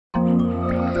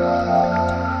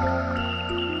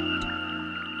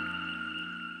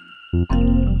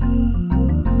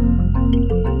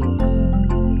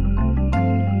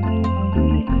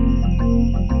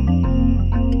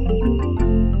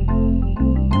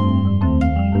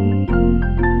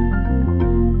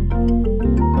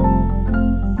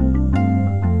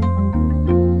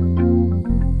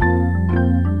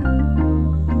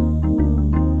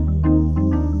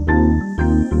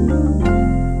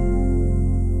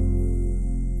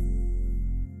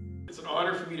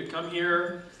me to come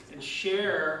here and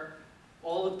share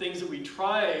all the things that we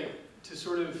try to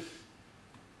sort of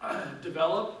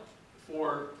develop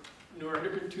for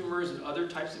neuroendocrine tumors and other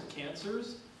types of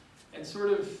cancers. And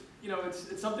sort of, you know,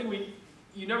 it's something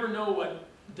you never know what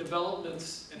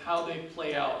developments and how they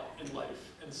play out in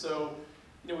life. And so,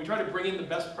 you know, we try to bring in the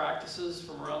best practices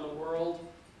from around the world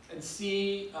and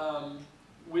see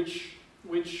which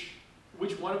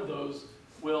one of those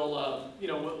will, you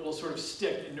know, will sort of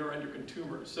stick in neuroendocrine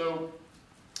tumors. So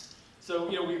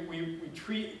you know,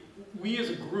 we as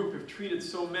a group have treated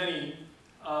so many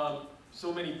of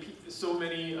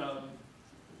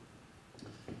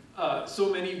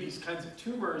these kinds of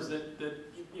tumors that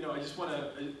you know, I just want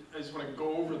to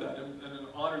go over that, and I'm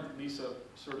honored that Lisa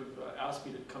sort of asked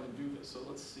me to come and do this. So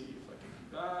let's see if I can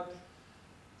do that.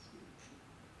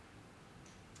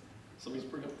 So let me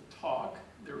bring up the talk.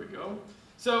 There we go.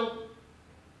 So,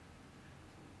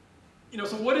 you know,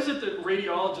 so what is it that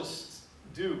radiologists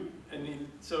do? I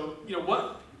mean, so, you know,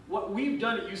 what we've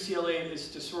done at UCLA is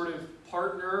to sort of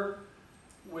partner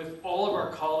with all of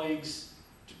our colleagues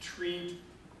to treat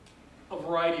a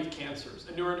variety of cancers,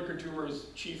 and neuroendocrine tumor is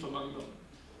chief among them.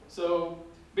 So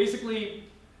basically,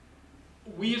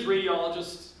 we as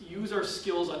radiologists use our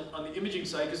skills on the imaging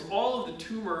side, because all of the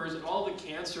tumors and all the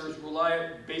cancers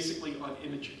rely basically on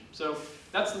imaging. So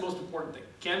that's the most important thing.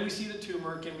 Can we see the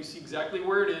tumor? Can we see exactly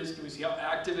where it is? Can we see how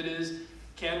active it is?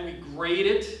 Can we grade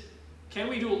it? Can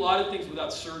we do a lot of things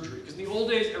without surgery? Because in the old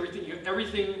days,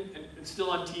 everything, and still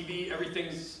on TV,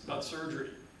 everything's about surgery.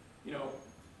 You know,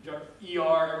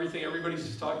 ER, everything, everybody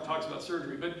just talks about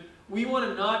surgery. But we want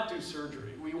to not do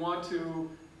surgery. We want to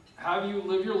have you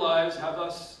live your lives, have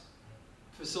us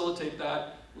facilitate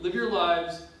that, live your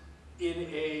lives in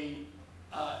a,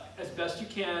 as best you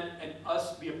can, and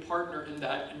us be a partner in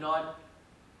that, and not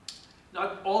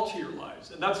alter your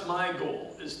lives. And that's my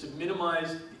goal, is to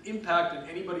minimize the impact in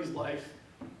anybody's life,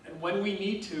 and when we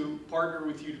need to, partner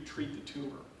with you to treat the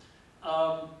tumor.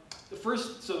 The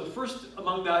first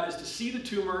among that is to see the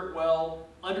tumor well,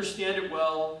 understand it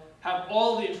well, have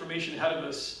all the information ahead of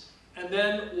us, and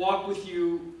then walk with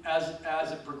you as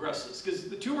it progresses. Because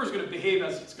the tumor is going to behave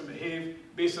as it's going to behave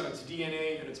based on its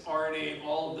DNA and its RNA and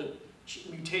all of the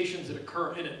mutations that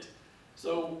occur in it.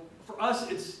 So for us,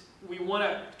 we want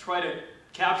to try to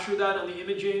capture that on the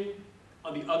imaging,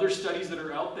 on the other studies that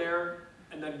are out there,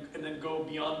 and then go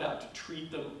beyond that to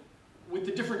treat them with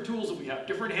the different tools that we have,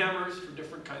 different hammers for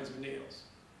different kinds of nails.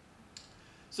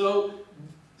 So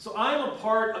I'm a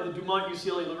part of the Dumont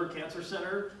UCLA Liver Cancer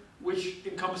Center, which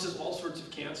encompasses all sorts of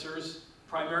cancers,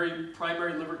 primary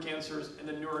liver cancers, and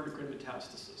then neuroendocrine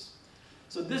metastasis.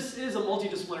 So this is a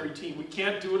multidisciplinary team. We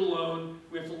can't do it alone.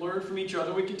 We have to learn from each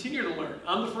other. We continue to learn.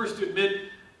 I'm the first to admit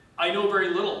I know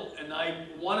very little, and I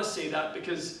want to say that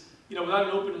because, you know, without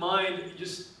an open mind, you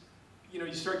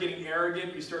start getting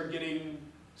arrogant, you start getting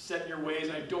set in your ways,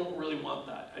 and I don't really want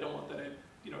that. I don't want that. I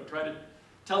try to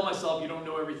tell myself you don't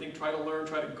know everything, try to learn,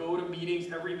 try to go to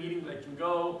meetings, every meeting that I can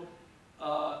go,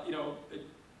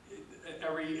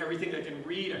 everything that I can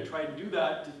read, I try to do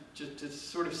that to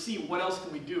sort of see what else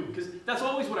can we do, because that's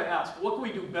always what I ask. What can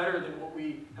we do better than what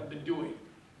we have been doing?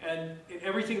 And in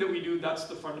everything that we do, that's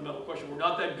the fundamental question. We're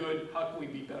not that good, how can we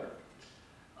be better?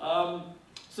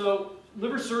 So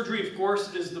liver surgery, of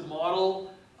course, is the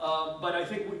model, but I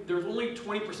think there's only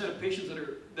 20% of patients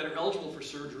that are eligible for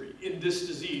surgery in this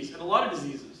disease, and a lot of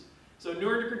diseases. So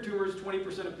neuroendocrine tumors,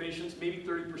 20% of patients, maybe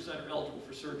 30% are eligible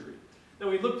for surgery. Then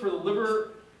we look for the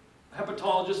liver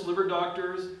hepatologists, liver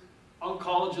doctors,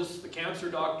 oncologists, the cancer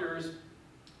doctors,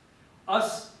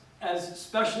 us as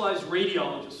specialized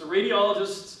radiologists. So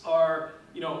radiologists are,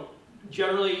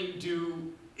 generally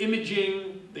do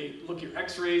imaging, they look at your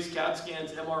x-rays, CAT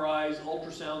scans, MRIs,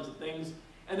 ultrasounds and things.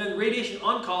 And then radiation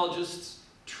oncologists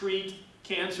treat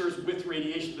cancers with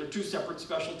radiation. They're two separate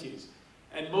specialties.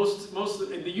 And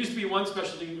there used to be one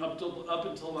specialty up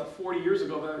until about 40 years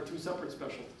ago, but there are two separate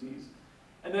specialties.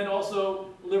 And then also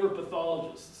liver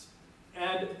pathologists.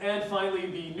 And finally,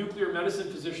 the nuclear medicine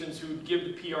physicians who give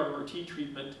the PRRT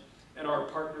treatment and are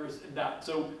partners in that.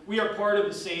 So we are part of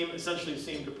essentially the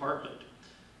same department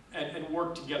and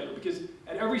work together. Because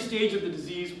at every stage of the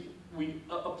disease, we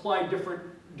apply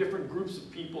different groups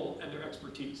of people and their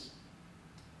expertise.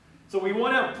 So we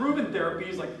want to have proven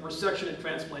therapies like resection and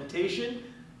transplantation,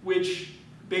 which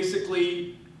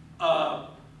basically are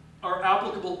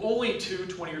applicable only to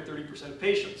 20 or 30% of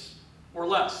patients, or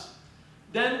less.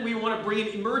 Then we want to bring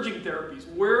in emerging therapies.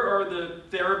 Where are the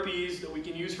therapies that we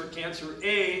can use for cancer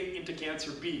A into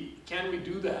cancer B? Can we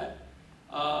do that?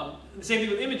 The same thing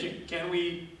with imaging. Can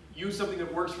we use something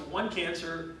that works for one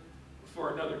cancer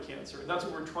for another cancer. And that's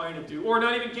what we're trying to do, or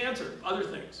not even cancer, other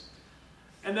things.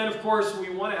 And then, of course, we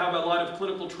want to have a lot of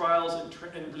clinical trials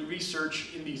and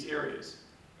research in these areas.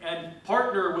 And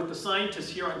partner with the scientists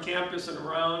here on campus and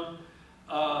around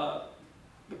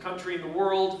the country and the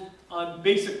world on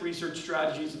basic research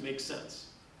strategies that make sense.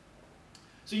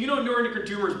 So you know neuroendocrine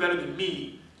tumors better than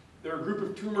me. They're a group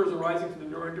of tumors arising from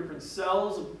the neuroendocrine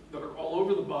cells that are all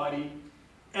over the body.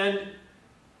 And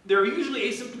they're usually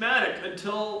asymptomatic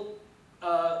until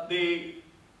they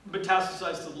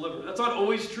metastasize to the liver. That's not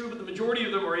always true, but the majority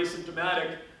of them are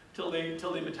asymptomatic till they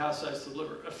metastasize to the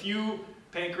liver. A few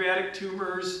pancreatic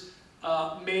tumors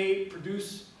may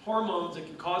produce hormones that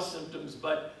can cause symptoms,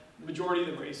 but the majority of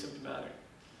them are asymptomatic.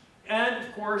 And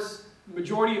of course, the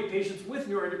majority of patients with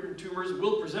neuroendocrine tumors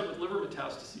will present with liver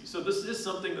metastases. So this is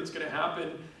something that's going to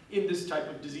happen in this type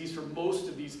of disease for most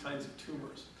of these kinds of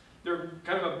tumors. They're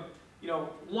kind of a, you know,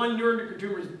 one neuroendocrine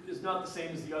tumor is not the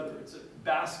same as the other. It's a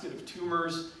basket of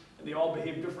tumors, and they all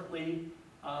behave differently.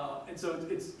 And so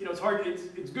it's, you know, it's hard.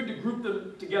 It's good to group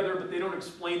them together, but they don't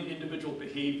explain the individual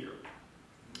behavior.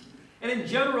 And in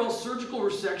general, surgical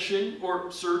resection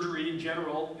or surgery in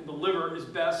general in the liver is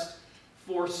best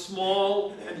for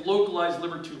small and localized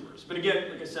liver tumors. But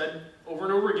again, like I said, over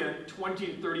and over again, 20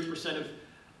 to 30%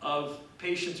 of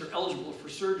patients are eligible for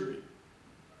surgery.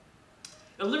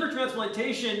 Now, liver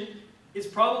transplantation is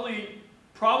probably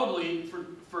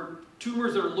for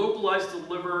tumors that are localized to the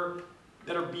liver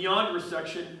that are beyond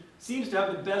resection, seems to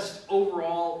have the best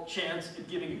overall chance at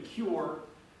giving a cure.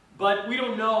 But we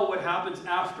don't know what happens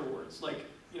afterwards. Like,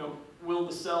 you know, will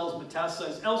the cells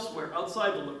metastasize elsewhere,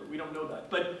 outside the liver? We don't know that.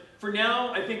 But for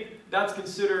now, I think that's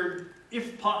considered,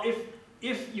 if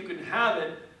you can have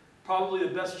it, probably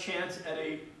the best chance at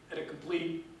a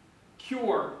complete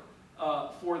cure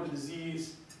for the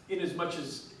disease, in as much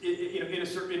as in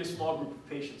a small group of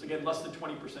patients. Again, less than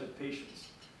 20% of patients.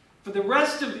 For the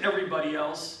rest of everybody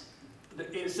else,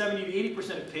 the 70 to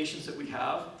 80% of patients that we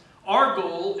have, our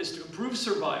goal is to improve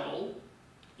survival,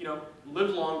 you know, live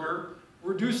longer,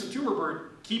 reduce the tumor burden,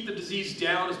 keep the disease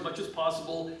down as much as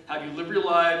possible, have you live your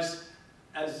lives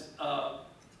as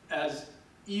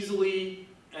easily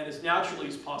and as naturally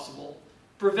as possible,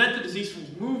 prevent the disease from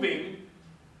moving,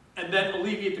 and then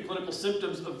alleviate the clinical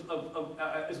symptoms of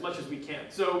as much as we can.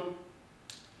 So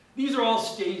these are all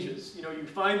stages. You know, you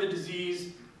find the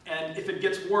disease, and if it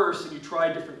gets worse, and you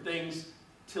try different things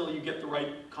till you get the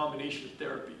right combination of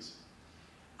therapies.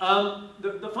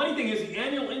 The funny thing is the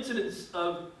annual incidence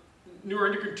of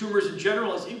neuroendocrine tumors in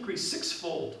general has increased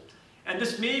 6-fold. And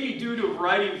this may be due to a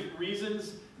variety of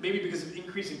reasons, maybe because of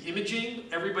increasing imaging.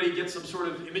 Everybody gets some sort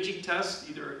of imaging test,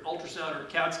 either an ultrasound or a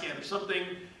CAT scan or something.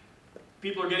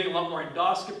 People are getting a lot more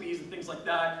endoscopies and things like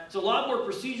that. So a lot more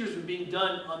procedures are being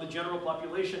done on the general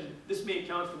population. This may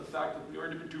account for the fact that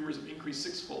neuroendocrine tumors have increased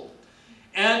 6-fold.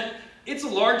 And it's a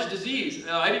large disease.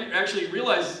 I didn't actually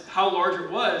realize how large it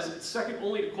was. It's second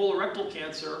only to colorectal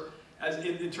cancer as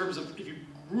in terms of if you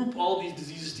group all these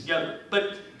diseases together.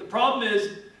 But the problem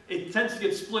is it tends to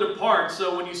get split apart.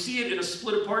 So when you see it in a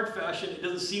split apart fashion, it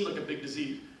doesn't seem like a big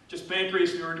disease. Just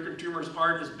pancreas neuroendocrine tumors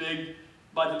aren't as big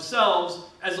by themselves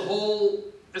as a whole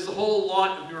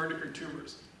lot of neuroendocrine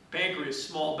tumors. Pancreas,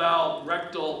 small bowel,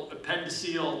 rectal,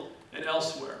 appendiceal, and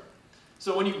elsewhere.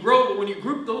 So when you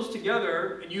group those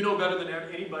together, and you know better than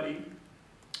anybody,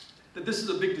 that this is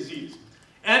a big disease.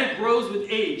 And it grows with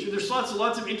age. And there's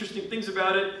lots of interesting things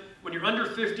about it. When you're under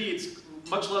 50, it's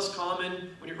much less common.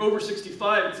 When you're over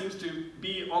 65, it seems to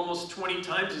be almost 20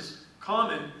 times as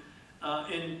common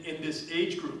in this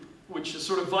age group, which is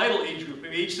sort of vital age group.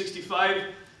 Maybe age 65,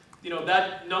 you know,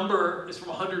 that number is from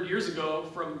 100 years ago,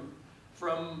 from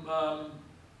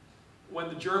when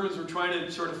the Germans were trying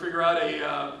to sort of figure out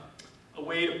a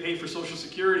way to pay for Social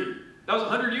Security. That was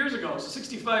 100 years ago. So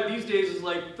 65 these days is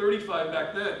like 35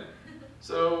 back then.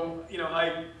 So, you know,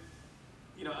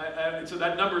 so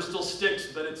that number still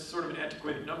sticks, but it's sort of an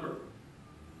antiquated number.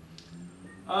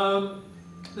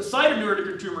 The site of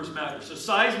neuroendocrine tumors matters. So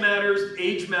size matters,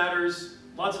 age matters,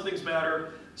 lots of things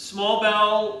matter. Small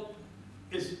bowel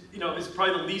is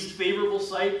probably the least favorable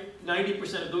site.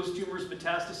 90% of those tumors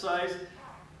metastasize.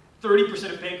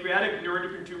 30% of pancreatic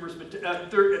neuroendocrine tumors,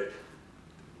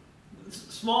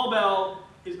 small bowel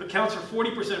accounts for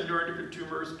 40% of neuroendocrine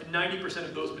tumors, and 90%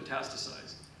 of those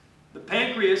metastasize. The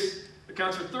pancreas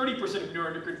accounts for 30% of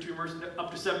neuroendocrine tumors,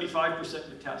 up to 75%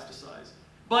 metastasize.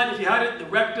 But if you had it in the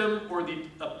rectum or the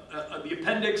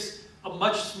appendix, a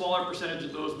much smaller percentage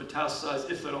of those metastasize,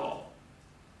 if at all.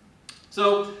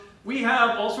 So we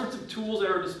have all sorts of tools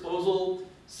at our disposal: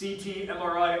 CT,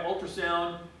 MRI,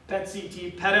 ultrasound,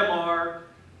 PET-CT, PET-MR,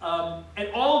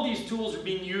 and all of these tools are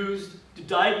being used to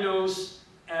diagnose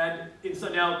and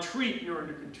now treat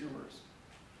neuroendocrine tumors.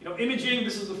 You know, imaging,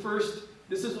 this is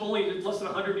only less than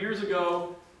 100 years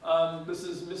ago. This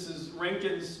is Mrs.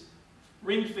 Rankin's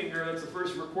ring finger. That's the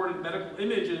first recorded medical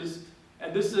images.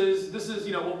 And this is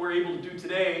you know, what we're able to do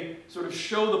today, sort of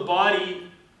show the body,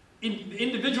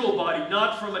 individual body,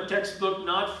 not from a textbook,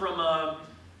 not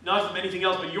from anything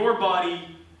else, but your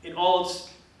body in all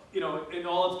its, you know, in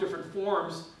all its different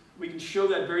forms. We can show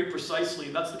that very precisely,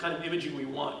 and that's the kind of imaging we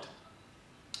want.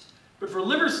 But for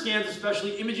liver scans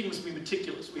especially, imaging must be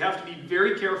meticulous. We have to be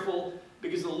very careful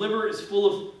because the liver is full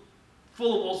of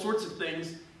all sorts of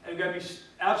things, and we've got to be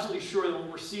absolutely sure that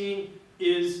what we're seeing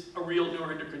is a real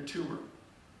neuroendocrine tumor.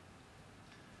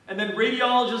 And then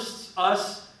radiologists,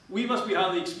 us, we must be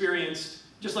highly experienced,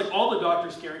 just like all the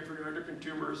doctors caring for neuroendocrine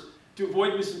tumors, to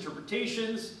avoid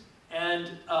misinterpretations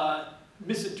and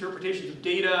misinterpretations of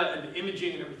data and the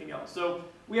imaging and everything else. So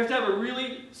we have to have a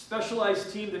really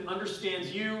specialized team that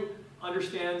understands you,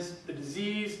 understands the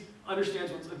disease,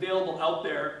 understands what's available out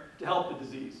there to help the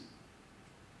disease.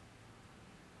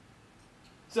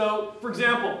 So, for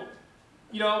example,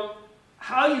 you know,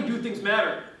 how you do things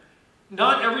matter.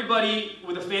 Not everybody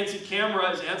with a fancy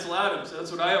camera is Ansel Adams.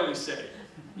 That's what I always say.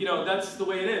 You know, that's the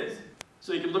way it is.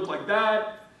 So you can look like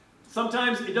that.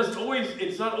 Sometimes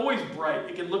it's not always bright.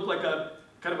 It can look like a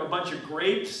kind of a bunch of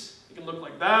grapes. It can look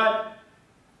like that.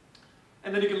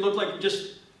 And then it can look like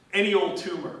just any old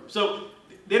tumor. So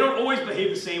they don't always behave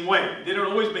the same way. They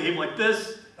don't always behave like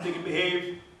this. They can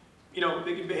behave, you know,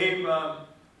 they can behave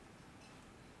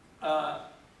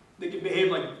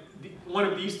like one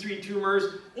of these three tumors,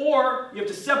 or you have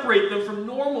to separate them from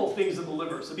normal things in the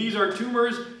liver. So these are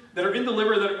tumors that are in the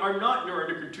liver that are not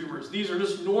neuroendocrine tumors. These are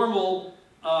just normal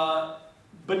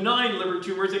benign liver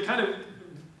tumors. They kind of,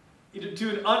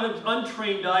 to an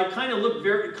untrained eye, kind of look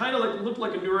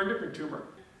like a neuroendocrine tumor.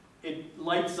 It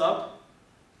lights up,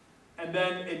 and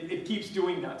then it keeps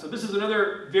doing that. So this is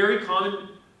another very common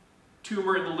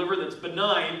tumor in the liver that's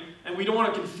benign, and we don't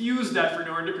want to confuse that for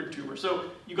neuroendocrine tumor. So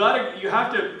you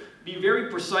have to be very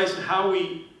precise in how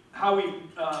we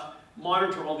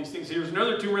monitor all these things. Here's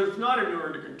another tumor that's not a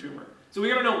neuroendocrine tumor. So we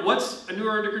got to know what's a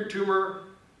neuroendocrine tumor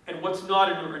and what's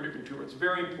not a neuroendocrine tumor. It's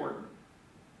very important.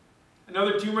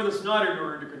 Another tumor that's not a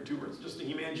neuroendocrine tumor. It's just a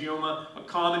hemangioma, a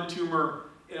common tumor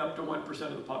in up to 1%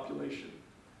 of the population.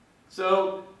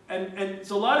 So,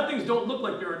 so a lot of things don't look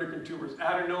like neuroendocrine tumors.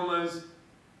 Adenomas,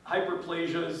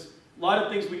 hyperplasias, a lot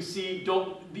of things we see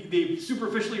they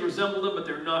superficially resemble them, but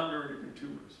they're not neuroendocrine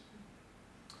tumors.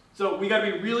 So we got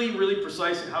to be really, really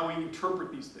precise in how we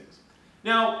interpret these things.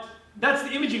 Now, that's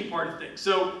the imaging part of things.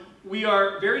 So we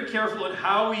are very careful in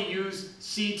how we use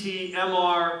CT,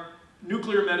 MR,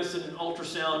 nuclear medicine, and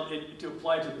ultrasound to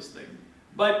apply to this thing.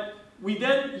 But we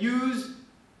then use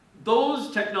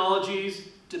those technologies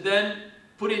to then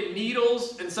put in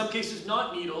needles, in some cases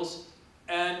not needles,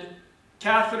 and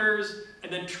catheters,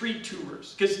 and then treat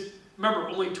tumors. Because remember,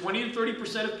 only 20 to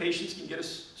 30% of patients can get a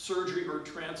surgery or a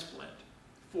transplant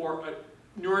for a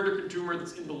neuroendocrine tumor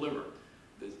that's in the liver.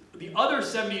 The other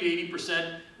 70 to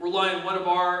 80% rely on one of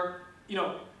our,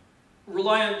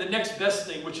 rely on the next best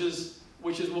thing, which is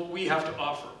what we have to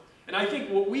offer. And I think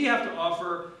what we have to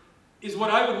offer is what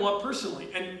I would want personally.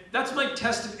 And that's my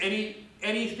test of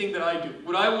anything that I do.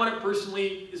 What I want it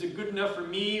personally, is it good enough for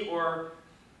me or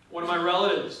one of my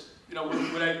relatives? Would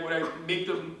I make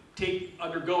them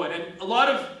undergo it? And a lot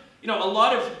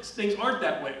of things aren't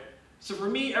that way. So for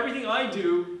me, everything I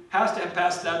do has to have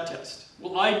passed that test.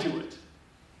 Will I do it?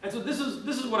 And so this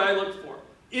is what I look for.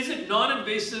 Is it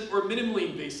non-invasive or minimally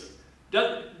invasive?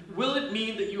 Will it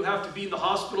mean that you have to be in the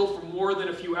hospital for more than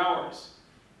a few hours?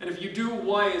 And if you do,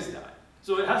 why is that?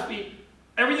 So it has to be,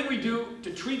 everything we do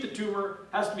to treat the tumor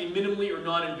has to be minimally or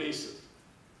non-invasive.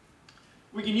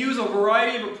 We can use a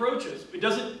variety of approaches. It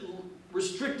doesn't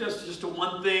restrict us just to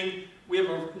one thing. We have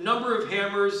a number of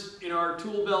hammers in our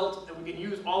tool belt, and we can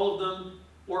use all of them,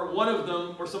 or one of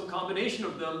them, or some combination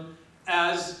of them,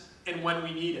 as and when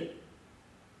we need it.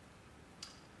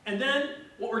 And then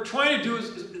what we're trying to do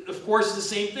is, of course, the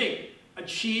same thing.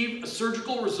 Achieve a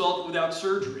surgical result without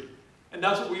surgery. And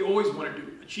that's what we always want to do.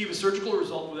 Achieve a surgical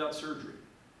result without surgery.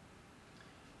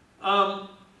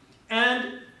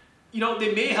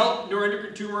 They may help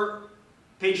neuroendocrine tumor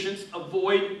patients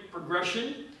avoid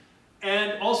progression,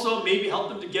 and also maybe help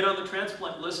them to get on the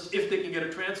transplant list if they can get a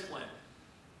transplant,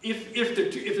 if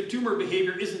the tumor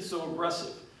behavior isn't so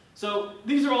aggressive. So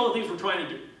these are all the things we're trying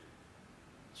to do.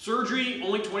 Surgery,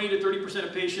 only 20 to 30%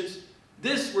 of patients.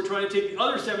 This, we're trying to take the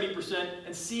other 70%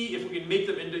 and see if we can make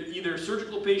them into either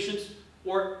surgical patients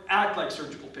or act like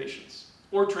surgical patients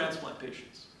or transplant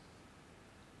patients.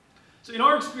 So in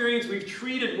our experience, we've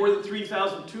treated more than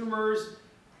 3,000 tumors,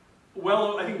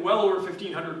 I think well over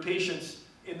 1,500 patients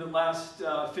in the last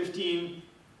 15,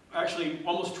 actually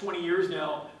almost 20 years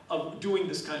now of doing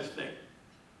this kind of thing.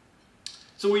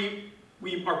 So we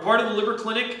are part of the liver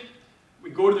clinic.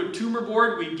 We go to their tumor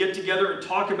board, we get together and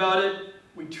talk about it.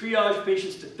 We triage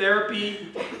patients to therapy,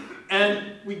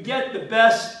 and we get the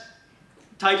best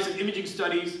types of imaging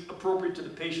studies appropriate to the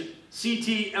patient.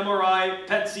 CT, MRI,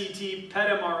 PET CT,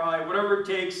 PET MRI, whatever it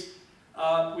takes.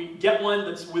 We get one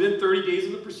that's within 30 days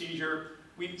of the procedure.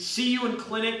 We see you in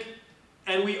clinic,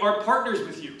 and we are partners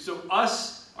with you. So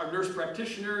us, our nurse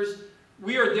practitioners,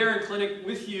 we are there in clinic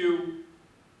with you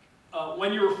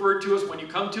when you're referred to us, when you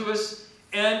come to us,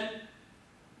 and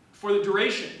for the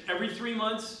duration, every 3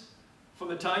 months, from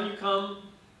the time you come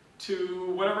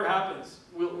to whatever happens.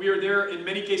 We are there in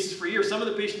many cases for years. Some of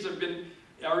the patients have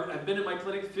been in my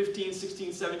clinic 15,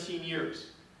 16, 17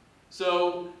 years.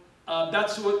 So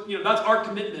that's our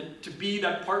commitment, to be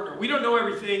that partner. We don't know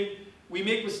everything. We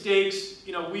make mistakes.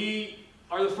 We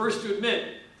are the first to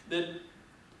admit that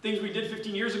things we did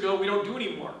 15 years ago, we don't do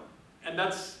anymore. And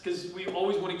that's because we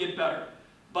always want to get better.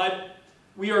 But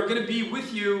we are going to be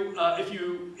with you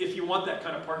if you want that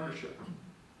kind of partnership.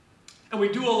 And we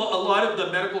do a lot of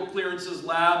the medical clearances,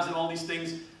 labs, and all these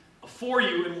things for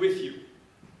you and with you.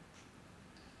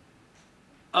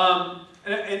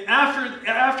 And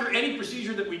after any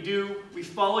procedure that we do, we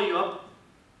follow you up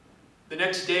the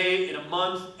next day, in a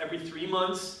month, every 3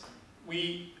 months.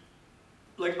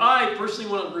 I personally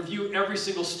want to review every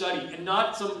single study and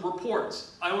not some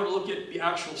reports. I want to look at the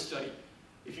actual study.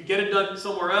 If you get it done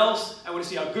somewhere else, I want to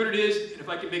see how good it is, and if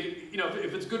I can make it,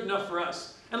 if it's good enough for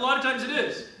us. And a lot of times it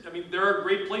is. I mean, there are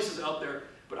great places out there.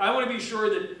 But I want to be sure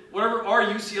that whatever our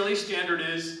UCLA standard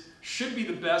is, should be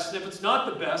the best. And if it's not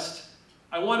the best,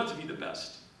 I want it to be the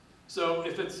best. So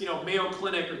if it's, Mayo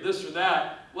Clinic or this or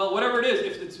that, well, whatever it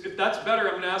is, if that's better,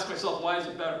 I'm going to ask myself, why is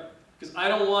it better? Because I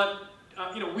don't want,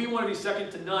 we want to be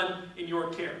second to none in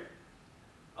your care.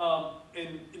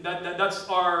 And that's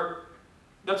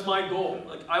my goal.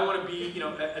 Like, I want to be,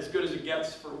 as good as it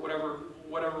gets for whatever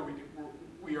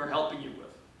we are helping you with.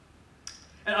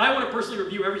 And I want to personally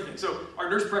review everything. So our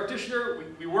nurse practitioner,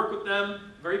 we work with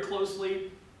them very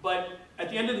closely, but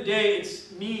at the end of the day,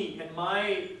 it's me and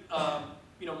my,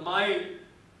 my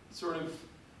sort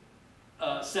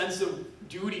of sense of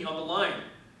duty on the line.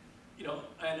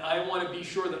 And I want to be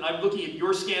sure that I'm looking at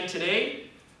your scan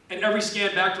today and every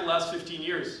scan back to the last 15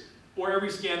 years, or every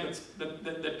scan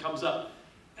that comes up,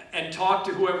 and talk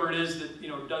to whoever it is that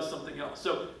does something else.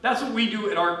 So that's what we do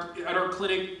at our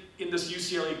clinic in this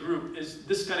UCLA group, is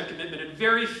this kind of commitment. And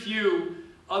very few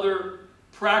other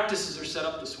practices are set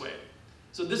up this way.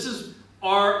 So this is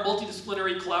our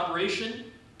multidisciplinary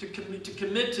collaboration to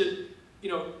commit to,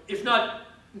 if not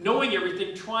knowing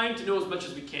everything, trying to know as much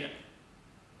as we can.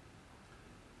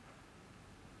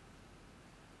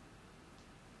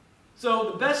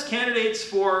 So the best candidates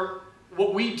for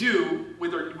what we do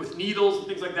with needles and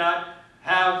things like that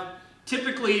have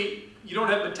typically, you don't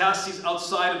have metastases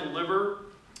outside of the liver.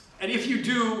 And if you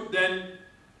do, then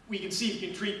we can see if you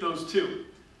can treat those too.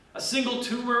 A single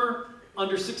tumor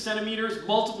under 6 centimeters,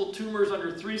 multiple tumors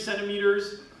under 3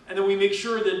 centimeters, and then we make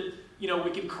sure that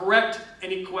we can correct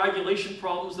any coagulation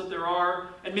problems that there are,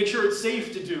 and make sure it's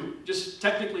safe to do, just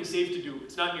technically safe to do.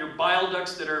 It's not near bile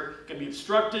ducts that can be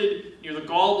obstructed, near the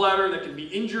gallbladder that can be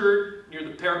injured, near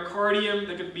the pericardium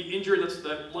that can be injured, that's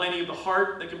the lining of the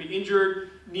heart that can be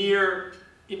injured, near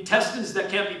intestines that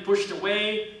can't be pushed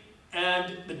away,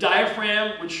 and the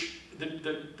diaphragm, which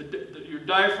your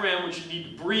diaphragm, which you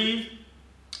need to breathe.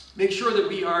 Make sure that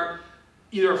we are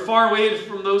either far away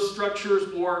from those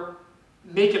structures or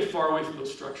make it far away from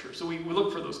those structures. So we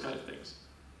look for those kind of things.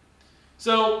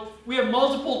 So we have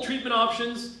multiple treatment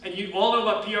options, and you all know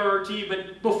about PRRT,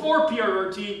 but before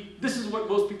PRRT, this is what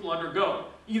most people undergo.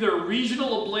 Either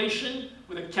regional ablation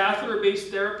with a catheter-based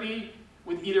therapy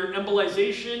with either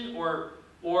embolization or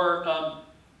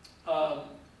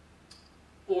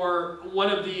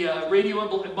one of the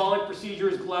radioembolic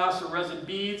procedures, glass or resin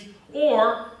beads,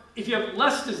 or if you have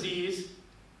less disease,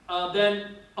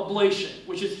 then ablation,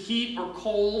 which is heat or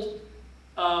cold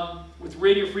with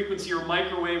radiofrequency or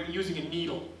microwave using a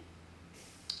needle.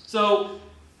 So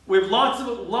we have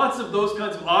lots of those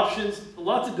kinds of options,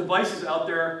 lots of devices out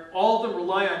there. All of them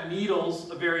rely on needles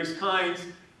of various kinds,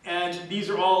 and these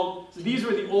are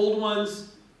the old ones,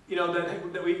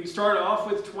 that we started off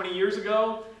with 20 years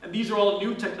ago, and these are all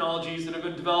new technologies that have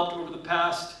been developed over the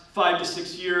past 5 to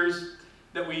 6 years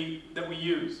that we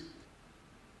use.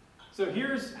 So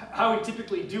here's how we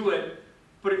typically do it.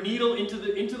 Put a needle into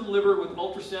the liver with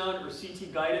ultrasound or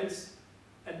CT guidance.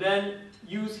 and then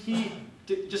use heat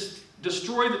to just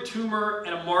destroy the tumor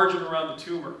and a margin around the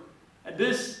tumor. And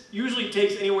this usually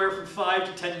takes anywhere from 5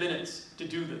 to 10 minutes to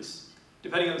do this,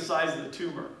 depending on the size of the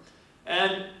tumor.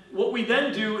 And what we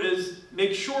then do is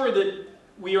make sure that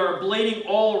we are ablating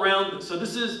all around this. So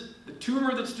this is the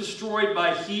tumor that's destroyed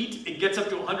by heat. It gets up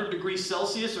to 100 degrees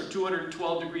Celsius or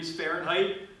 212 degrees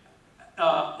Fahrenheit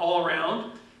all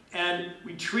around. And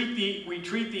we treat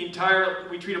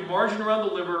a margin around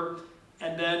the liver,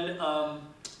 and then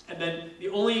the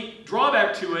only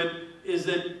drawback to it is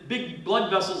that big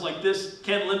blood vessels like this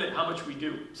can limit how much we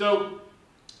do. So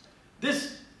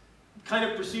this kind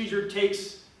of procedure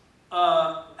takes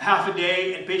half a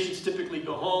day, and patients typically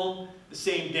go home the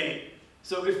same day.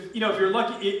 So if you're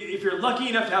lucky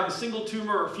enough to have a single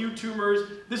tumor or a few tumors,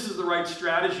 this is the right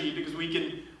strategy because we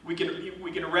can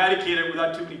eradicate it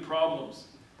without too many problems.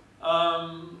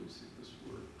 Let me see if this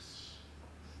works.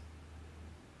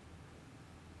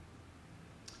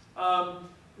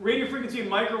 Radio frequency and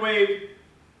microwave.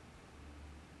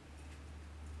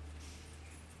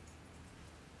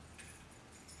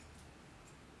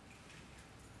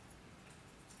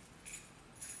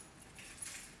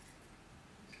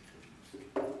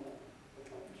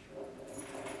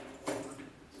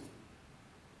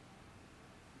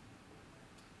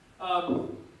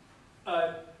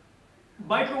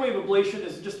 Microwave ablation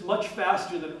is just much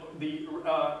faster than the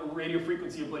radio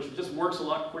frequency ablation. It just works a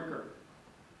lot quicker.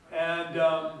 And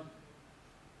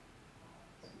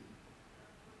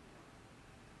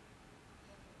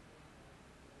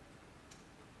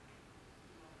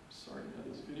sorry, now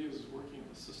this video is working in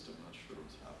the system. I'm not sure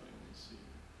what's happening. Let's see.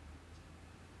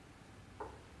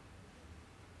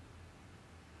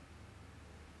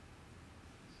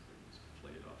 Let's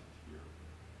play it off of here.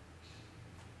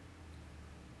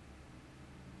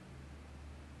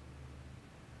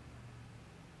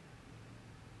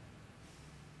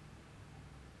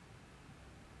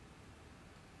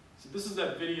 So this is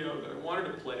that video that I wanted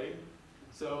to play.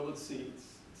 So let's see,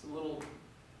 it's a little.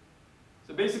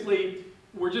 So basically,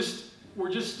 we're just you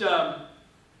have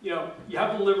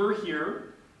the liver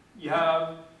here.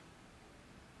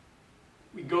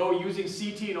 We go using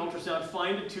CT and ultrasound,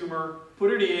 find a tumor,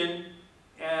 put it in,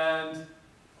 and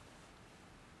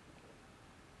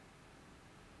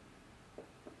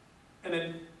then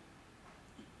in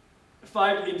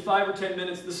 5 or 10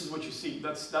 minutes, this is what you see.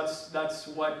 That's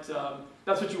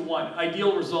what you want.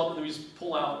 Ideal result, and then we just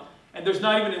pull out. And there's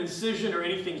not even an incision or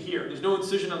anything here. There's no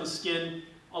incision on the skin,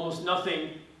 almost nothing,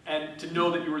 and to know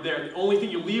that you were there. The only thing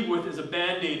you leave with is a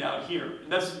Band-Aid out here.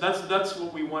 And that's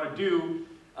what we want to do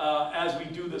as we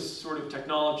do this sort of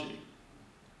technology.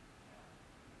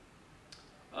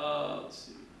 Let's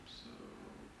see.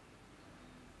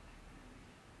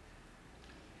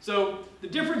 So the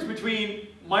difference between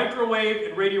microwave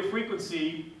and radio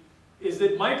frequency is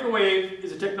that microwave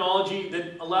is a technology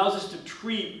that allows us to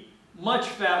treat much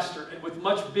faster and with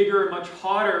much bigger, much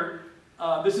hotter.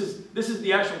 This is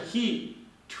the actual heat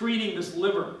treating this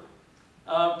liver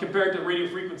compared to radio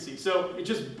frequency. So it's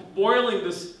just boiling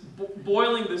this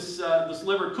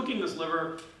liver, cooking this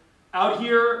liver. Out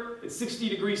here, it's 60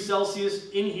 degrees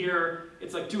Celsius. In here,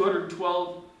 it's like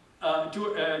 212.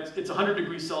 It's 100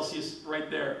 degrees Celsius right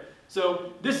there.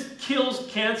 So this kills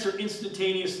cancer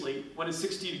instantaneously when it's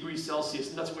 60 degrees Celsius,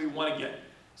 and that's what we want to get.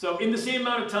 So in the same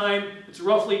amount of time, it's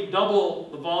roughly double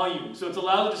the volume. So it's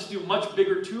allowed us to do much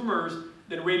bigger tumors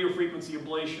than radio frequency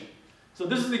ablation. So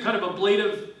this is the kind of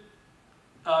ablative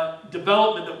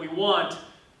development that we want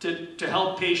to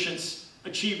help patients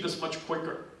achieve this much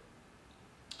quicker.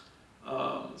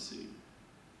 Let's see.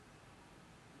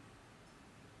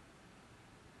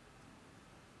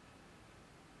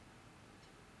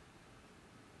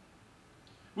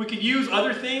 We could use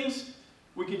other things.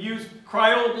 We could use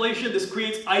cryoablation. This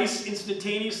creates ice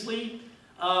instantaneously.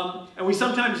 And we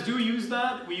sometimes do use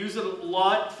that. We use it a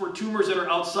lot for tumors that are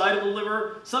outside of the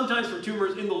liver, sometimes for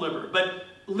tumors in the liver. But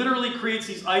literally creates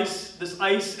this ice,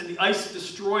 and the ice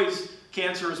destroys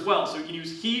cancer as well. So we can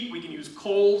use heat, we can use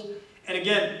cold. And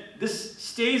again, this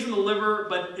stays in the liver,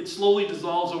 but it slowly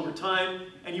dissolves over time.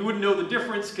 And you wouldn't know the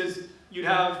difference because you'd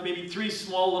have maybe 3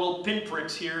 small little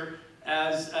pinpricks here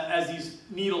as these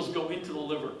needles go into the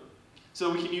liver.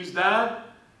 So we can use that.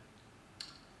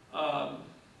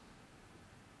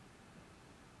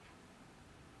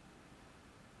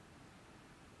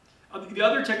 The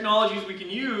other technologies we can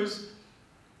use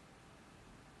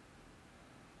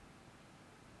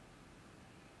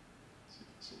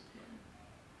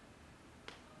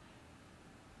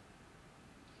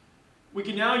we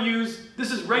can now use,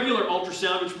 this is regular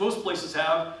ultrasound, which most places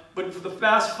have, but for the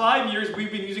past 5 years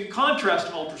we've been using contrast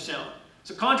ultrasound.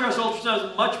 So contrast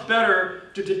ultrasound is much better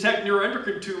to detect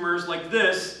neuroendocrine tumors like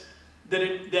this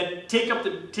that take up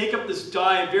this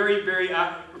dye very, very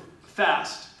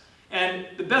fast. And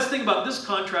the best thing about this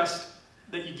contrast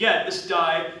that you get, this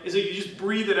dye, is that you just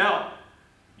breathe it out.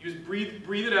 You just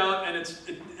breathe it out, and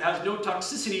it has no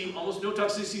toxicity, almost no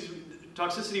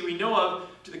toxicity we know of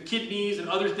to the kidneys and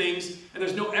other things, and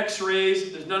there's no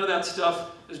x-rays, there's none of that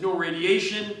stuff, there's no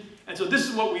radiation, and so this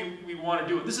is what we want to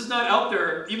do. This is not out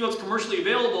there, even though it's commercially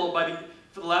available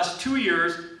for the last 2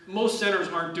 years, most centers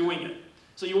aren't doing it.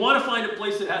 So you want to find a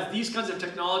place that has these kinds of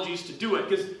technologies to do it,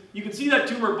 because you can see that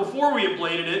tumor before we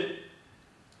ablated it,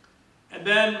 and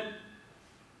then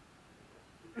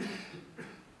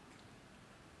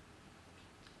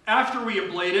after we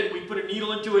ablate it, we put a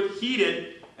needle into it, heat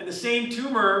it, and the same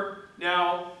tumor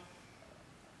now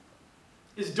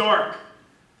is dark.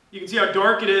 You can see how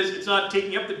dark it is. It's not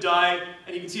taking up the dye,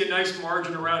 and you can see a nice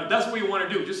margin around it. That's what you want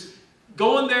to do. Just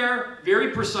go in there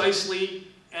very precisely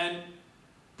and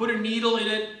put a needle in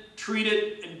it, treat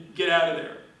it, and get out of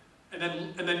there. And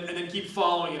then keep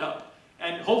following it up.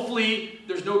 And hopefully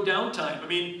there's no downtime. I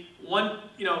mean,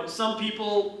 some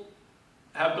people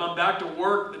have gone back to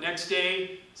work the next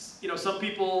day. Some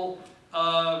people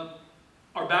are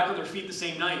back on their feet the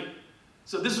same night.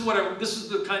 So this is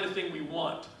the kind of thing we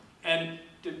want. And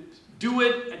to do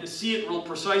it and to see it real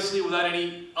precisely without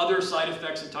any other side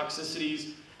effects and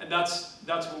toxicities, and that's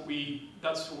what we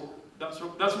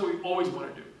always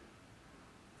want to do.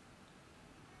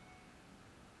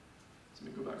 So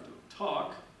let me go back to the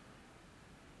talk.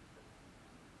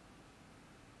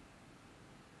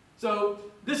 So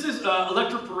this is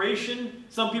electroporation.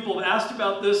 Some people have asked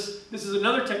about this. This is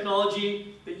another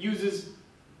technology that uses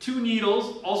two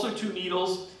needles,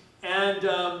 and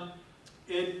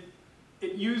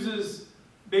it uses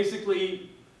basically,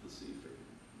 let's see if I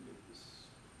can get this.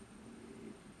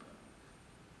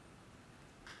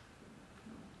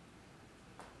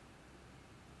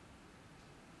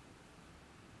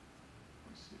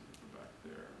 Let's see if we go back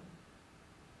there.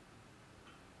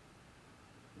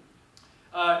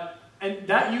 And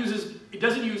that it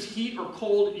doesn't use heat or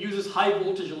cold, it uses high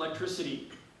voltage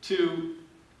electricity to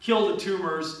kill the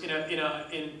tumors in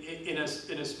a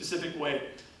specific way.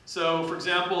 So, for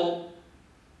example,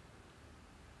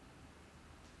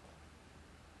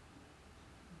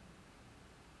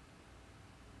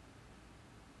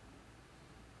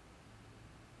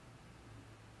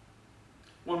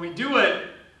 when we do it,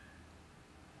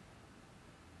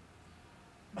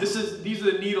 these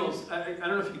are the needles. I don't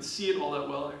know if you can see it all that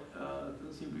well. It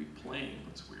doesn't seem to be playing.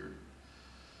 That's weird.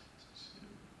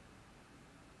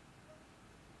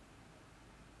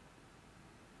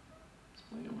 It's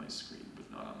playing on my screen,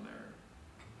 but not on there.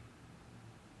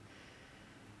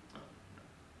 Oh, no.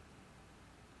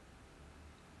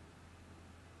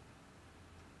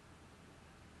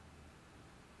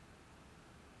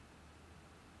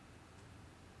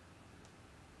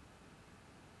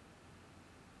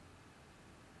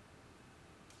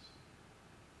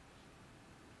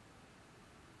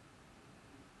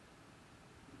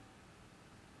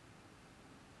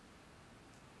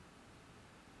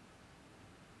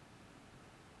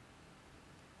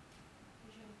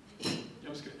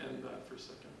 I'm just going to end that for a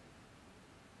second.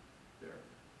 There.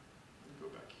 Let me go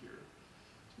back here.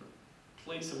 I'm going to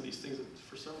play some of these things that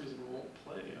for some reason won't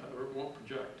play or it won't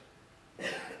project.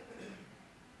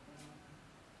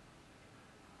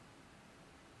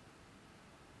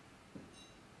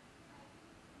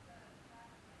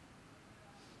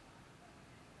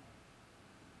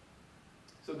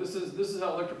 So this is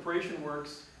how electroporation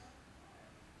works.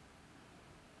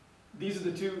 Those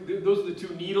are the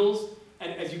two needles.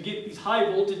 And as you get these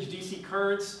high voltage DC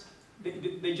currents,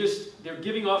 they're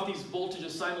giving off these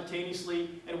voltages simultaneously,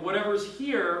 and whatever's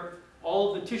here,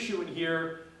 all of the tissue in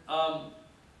here,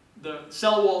 the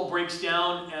cell wall breaks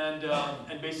down,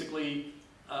 and basically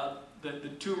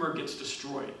the tumor gets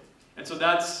destroyed. And so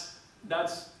that's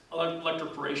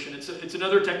electroporation. It's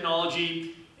another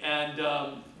technology, and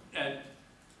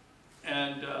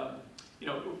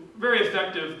very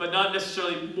effective, but not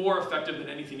necessarily more effective than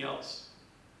anything else.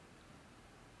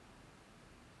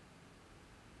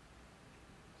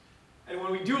 And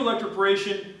when we do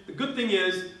electroporation, the good thing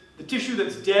is the tissue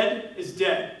that's dead is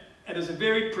dead. And there's a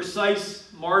very precise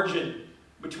margin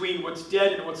between what's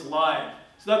dead and what's live.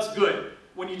 So that's good.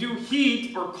 When you do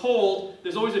heat or cold,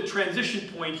 there's always a transition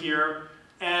point here.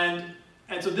 And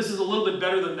so this is a little bit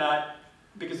better than that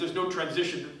because there's no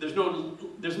transition. There's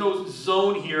no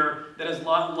zone here that has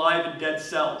live and dead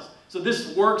cells. So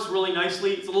this works really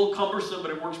nicely. It's a little cumbersome,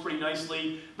 but it works pretty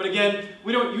nicely. But again,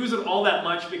 we don't use it all that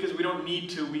much because we don't need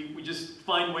to. We just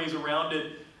find ways around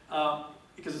it.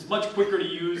 because it's much quicker to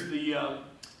use the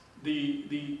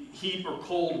heat or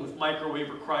cold with microwave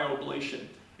or cryoablation.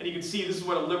 And you can see this is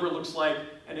what a liver looks like,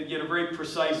 and you get a very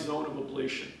precise zone of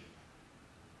ablation.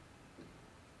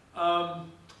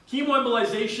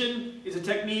 Chemoembolization is a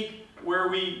technique where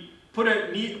we put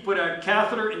a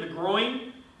catheter in the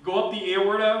groin, go up the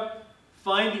aorta,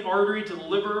 find the artery to the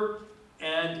liver,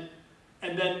 and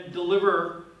then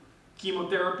deliver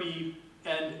chemotherapy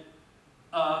and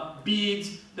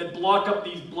beads that block up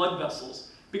these blood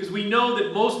vessels. Because we know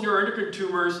that most neuroendocrine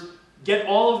tumors get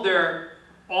all of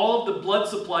the blood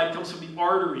supply comes from the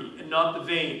artery and not the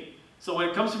vein. So when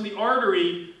it comes from the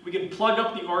artery, we can plug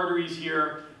up the arteries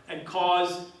here and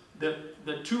cause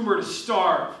the tumor to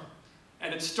starve.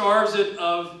 And it starves it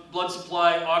of blood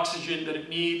supply, oxygen that it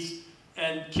needs,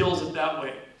 and kills it that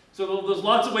way. So there's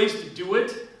lots of ways to do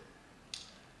it.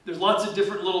 There's lots of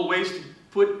different little ways to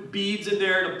put beads in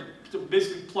there to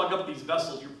basically plug up these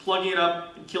vessels. You're plugging it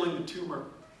up and killing the tumor.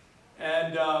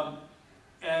 And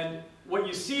what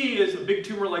you see is a big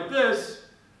tumor like this.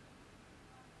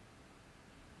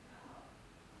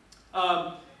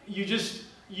 You just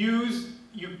use,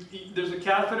 there's a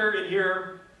catheter in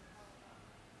here.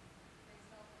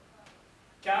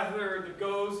 Catheter that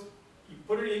goes, you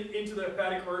put it into the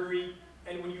hepatic artery,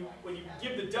 and when you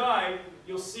give the dye,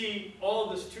 you'll see all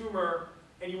of this tumor,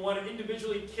 and you want to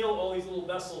individually kill all these little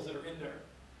vessels that are in there.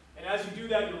 And as you do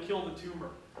that, you'll kill the tumor.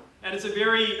 And it's a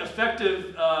very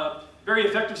effective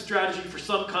strategy for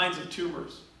some kinds of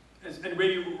tumors,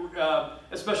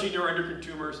 especially neuroendocrine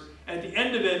tumors. And at the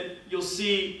end of it, you'll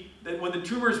see that when the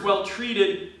tumor is well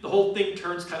treated, the whole thing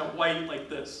turns kind of white like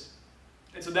this.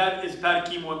 And so that is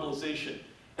hepatic chemoembolization.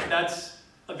 And that's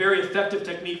a very effective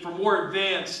technique for more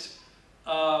advanced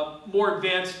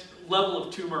level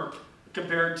of tumor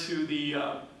compared to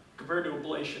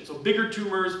ablation. So bigger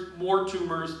tumors, more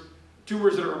tumors,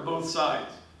 tumors that are on both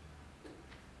sides.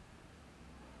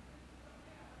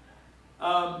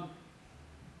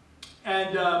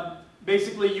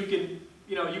 Basically, you can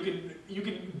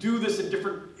do this in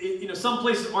different. Some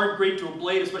places aren't great to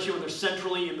ablate, especially when they're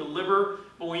centrally in the liver.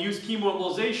 But when we use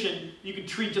chemoembolization, you can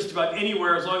treat just about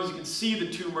anywhere as long as you can see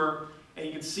the tumor and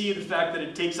you can see the fact that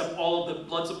it takes up all of the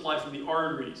blood supply from the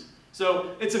arteries.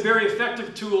 So it's a very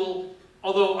effective tool.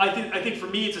 Although I think for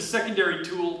me it's a secondary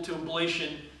tool to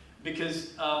ablation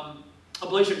because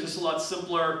ablation is just a lot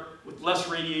simpler with less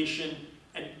radiation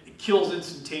and it kills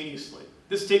instantaneously.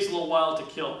 This takes a little while to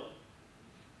kill.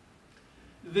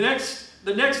 The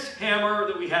next hammer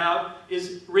that we have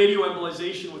is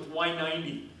radioembolization with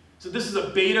Y90. So this is a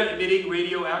beta-emitting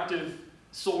radioactive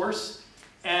source,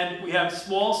 and we have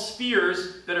small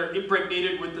spheres that are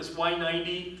impregnated with this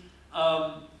Y90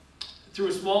 through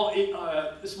a small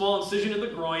incision in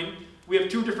the groin. We have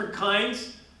two different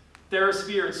kinds,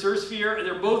 Therasphere and Cersphere, and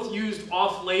they're both used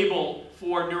off-label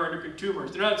for neuroendocrine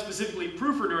tumors. They're not specifically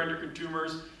approved for neuroendocrine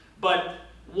tumors, but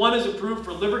one is approved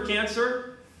for liver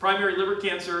cancer, primary liver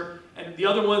cancer, and the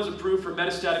other one's approved for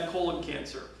metastatic colon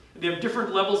cancer. And they have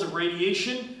different levels of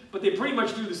radiation, but they pretty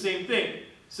much do the same thing.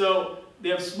 So they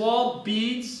have small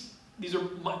beads. These are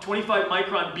 25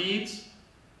 micron beads.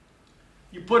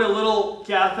 You put a little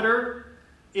catheter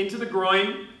into the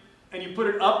groin, and you put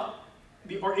it up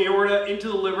the aorta into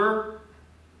the liver,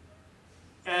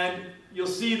 and you'll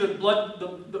see the blood.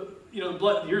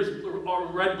 Blood. Here's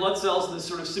red blood cells in this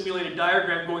sort of simulated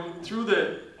diagram going through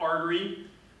the artery.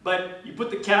 But you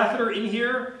put the catheter in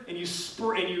here, and you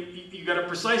got to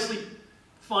precisely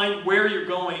find where you're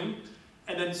going,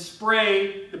 and then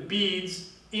spray the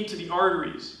beads into the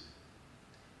arteries.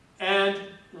 And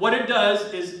what it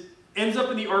does is ends up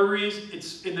in the arteries.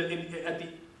 It's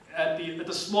at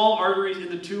the small arteries in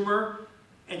the tumor,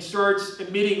 and starts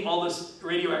emitting all this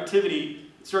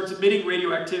radioactivity. It starts emitting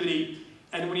radioactivity,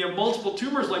 and when you have multiple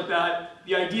tumors like that,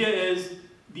 the idea is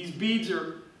these beads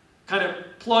are kind of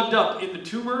plugged up in the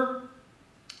tumor,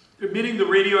 emitting the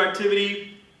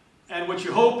radioactivity, and what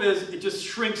you hope is it just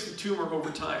shrinks the tumor over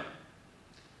time.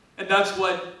 And that's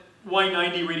what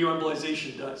Y90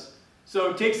 radioembolization does.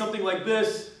 So take something like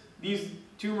this, these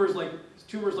tumors like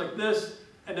this,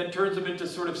 and then turns them into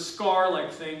sort of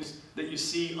scar-like things that you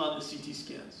see on the CT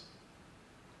scans.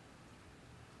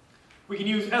 We can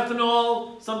use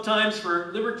ethanol sometimes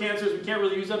for liver cancers. We can't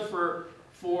really use that for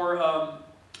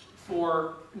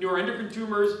neuroendocrine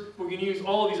tumors, but we can use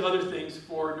all of these other things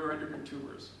for neuroendocrine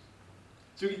tumors.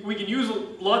 So we can use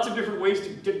lots of different ways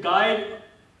to guide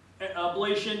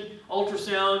ablation,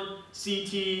 ultrasound,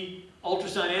 CT,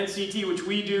 ultrasound and CT, which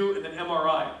we do, and then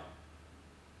MRI.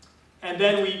 And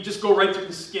then we just go right through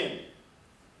the skin.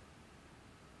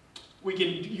 We can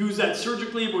use that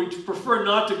surgically, but we prefer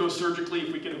not to go surgically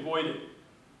if we can avoid it.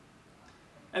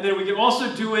 And then we can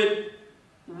also do it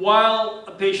while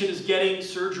a patient is getting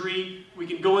surgery. We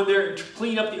can go in there and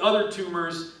clean up the other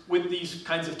tumors with these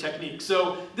kinds of techniques.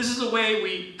 So this is a way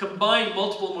we combine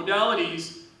multiple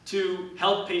modalities to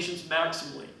help patients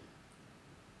maximally.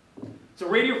 So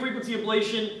radiofrequency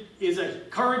ablation is a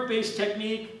current-based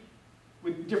technique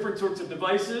with different sorts of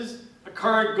devices. A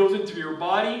current goes into your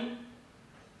body.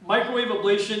 Microwave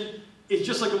ablation is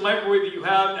just like a microwave that you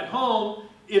have at home.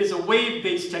 It is a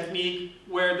wave-based technique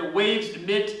where the waves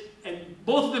emit, and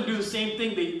both of them do the same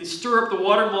thing. They stir up the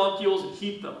water molecules and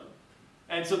heat them.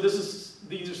 And so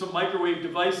these are some microwave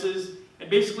devices. And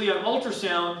basically on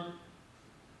ultrasound,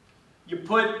 you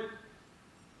put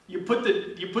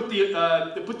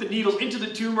the needles into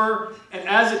the tumor, and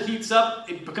as it heats up,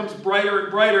 it becomes brighter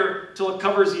and brighter till it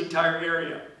covers the entire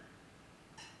area.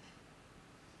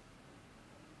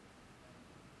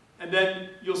 And then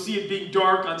you'll see it being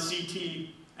dark on CT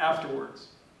afterwards.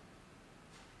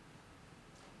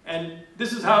 And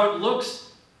this is how it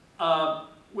looks. I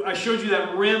showed you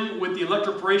that rim with the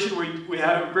electroporation where we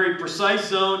had a very precise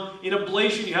zone. In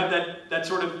ablation, you have that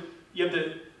sort of, you have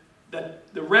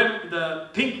the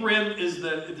pink rim is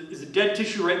the dead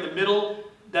tissue right in the middle.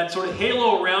 That sort of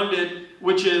halo around it,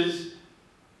 which is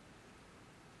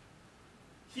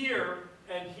here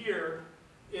and here,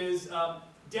 is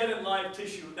dead and live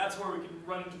tissue. That's where we can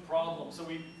run into problems. So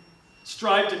we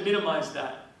strive to minimize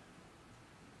that.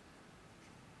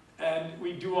 And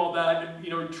we do all that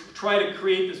and try to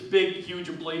create this big, huge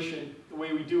ablation the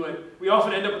way we do it. We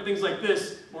often end up with things like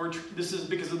this, where this is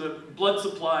because of the blood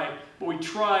supply, but we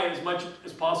try as much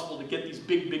as possible to get these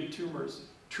big, big tumors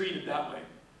treated that way.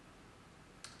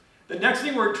 The next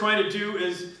thing we're trying to do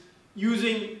is use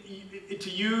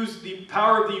the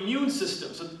power of the immune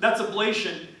system. So that's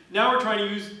ablation. Now we're trying to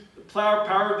use the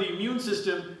power of the immune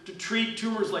system to treat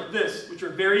tumors like this, which are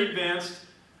very advanced.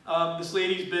 This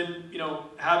lady's been,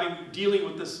 dealing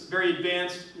with this very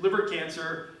advanced liver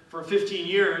cancer for 15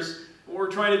 years. What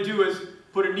we're trying to do is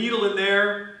put a needle in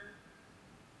there,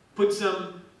 put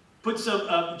some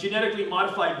genetically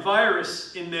modified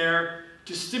virus in there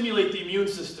to stimulate the immune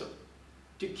system,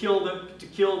 to kill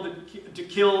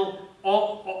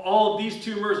all of these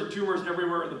tumors and tumors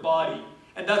everywhere in the body.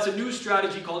 And that's a new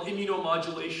strategy called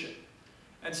immunomodulation.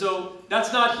 And so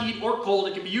that's not heat or cold.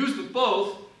 It can be used with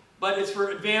both, but it's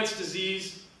for advanced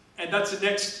disease, and that's the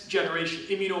next generation,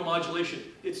 immunomodulation.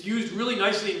 It's used really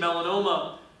nicely in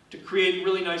melanoma to create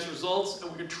really nice results, and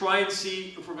we're going to try and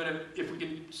see if we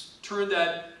can turn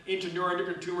that into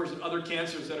neuroendocrine tumors and other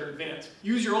cancers that are advanced.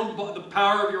 Use the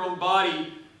power of your own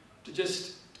body to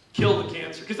just kill the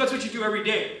cancer, because that's what you do every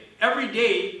day. Every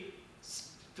day,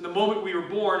 from the moment we were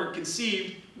born or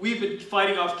conceived, we've been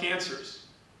fighting off cancers.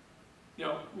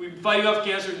 We've been fighting off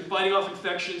cancers and fighting off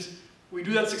infections. We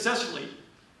do that successfully.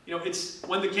 It's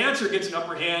when the cancer gets an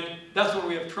upper hand, that's when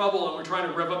we have trouble, and we're trying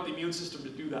to rev up the immune system to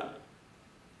do that.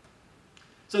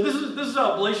 So this is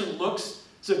how ablation looks.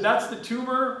 So if that's the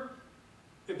tumor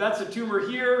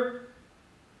here,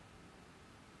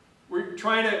 we're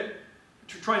trying to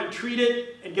treat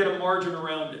it and get a margin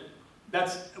around it.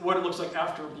 That's what it looks like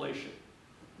after ablation.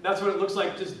 And that's what it looks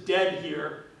like just dead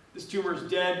here. This tumor is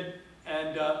dead,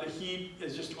 and the heat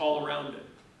is just all around it.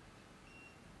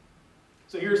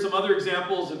 So here are some other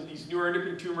examples of these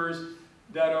neuroendocrine tumors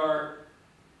that are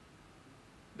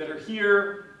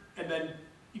here, and then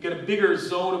you get a bigger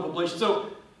zone of ablation.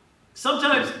 So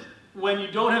sometimes when you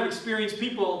don't have experienced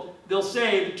people, they'll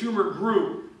say the tumor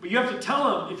grew, but you have to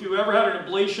tell them if you ever had an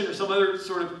ablation or some other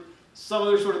sort of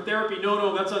therapy.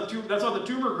 No, that's not the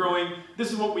tumor growing.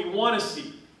 This is what we want to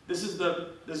see. This is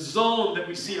the zone that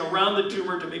we see around the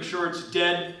tumor to make sure it's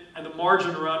dead, and the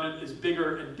margin around it is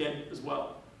bigger and dead as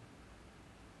well.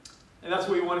 And that's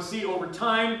what we want to see. Over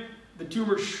time, the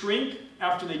tumors shrink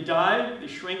after they die. They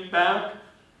shrink back.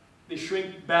 They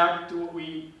shrink back to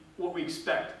what we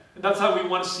expect. And that's how we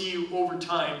want to see you over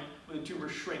time when the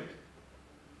tumors shrink.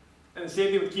 And the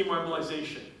same thing with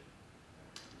chemoembolization.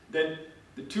 Then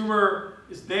the tumor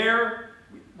is there.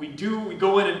 We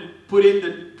go in and put in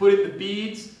the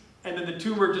beads, and then the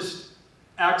tumor just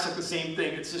acts like the same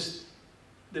thing. It's just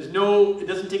it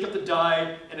doesn't take up the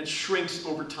dye, and it shrinks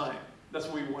over time. That's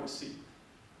what we want to see.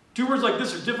 Tumors like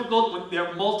this are difficult when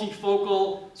they're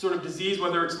multifocal sort of disease,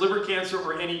 whether it's liver cancer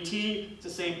or NET, it's the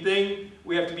same thing.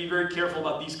 We have to be very careful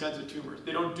about these kinds of tumors.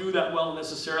 They don't do that well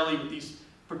necessarily with these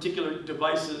particular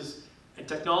devices and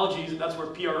technologies, and that's where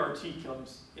PRRT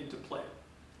comes into play.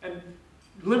 And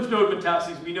lymph node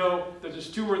metastases, we know that there's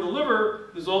tumor in the liver,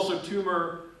 there's also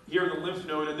tumor here in the lymph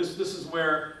node, and this is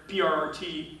where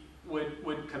PRRT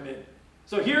would come in.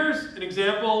 So here's an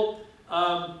example.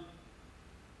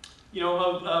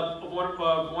 of one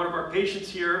of our patients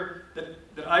here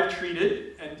that I've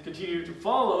treated and continue to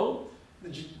follow.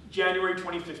 January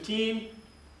 2015,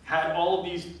 had all of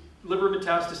these liver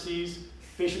metastases.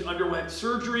 Patient underwent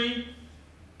surgery,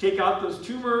 take out those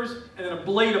tumors, and then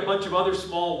ablate a bunch of other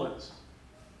small ones.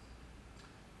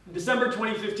 In December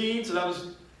 2015,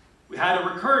 we had a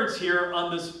recurrence here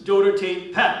on this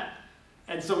dotatate PET.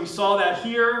 And so we saw that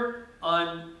here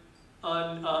on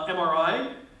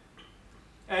MRI.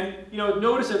 And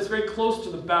notice that it's very close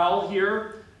to the bowel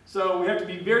here. So we have to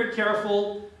be very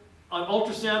careful. On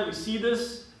ultrasound, we see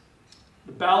this.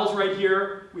 The bowel's right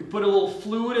here. We put a little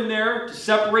fluid in there to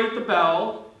separate the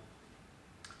bowel.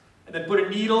 And then put a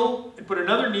needle, and put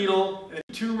another needle, and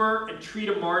a tumor, and treat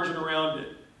a margin around it.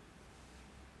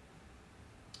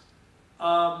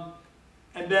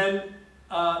 And then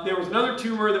there was another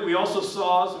tumor that we also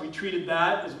saw, so we treated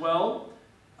that as well.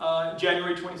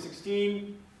 January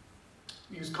 2016,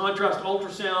 we used contrast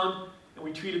ultrasound, and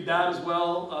we treated that as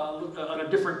well at a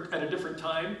different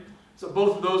time. So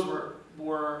both of those were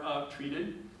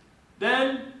treated.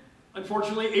 Then,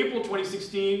 unfortunately, April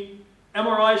 2016,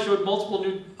 MRI showed multiple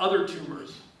new other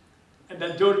tumors, and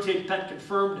that dotatate PET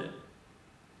confirmed it.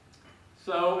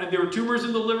 So, and there were tumors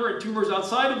in the liver and tumors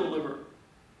outside of the liver.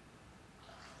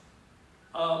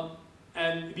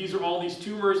 And these are all these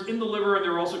tumors in the liver, and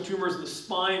there were also tumors in the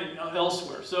spine and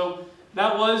elsewhere. So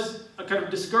that was a kind of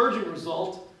discouraging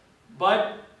result,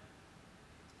 but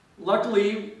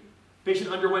luckily, patient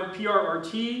underwent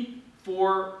PRRT,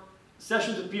 4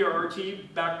 sessions of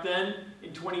PRRT back then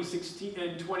in 2016,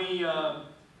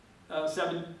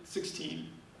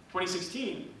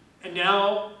 and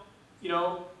now,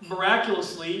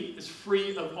 miraculously is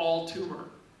free of all tumor.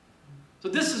 So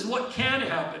this is what can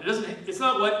happen. It's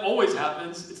not what always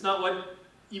happens. It's not what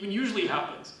even usually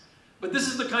happens. But this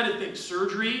is the kind of thing: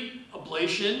 surgery,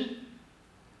 ablation,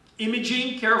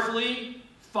 imaging carefully,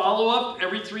 follow-up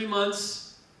every 3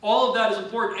 months. All of that is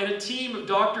important, and a team of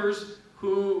doctors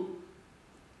who,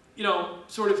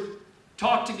 sort of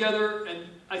talk together and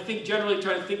I think generally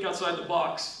try to think outside the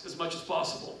box as much as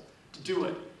possible to do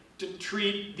it, to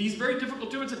treat these very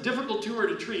difficult tumors. It's a difficult tumor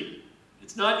to treat.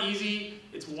 It's not easy.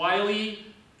 It's wily.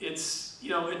 It's,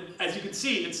 as you can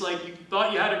see, it's like you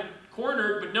thought you had it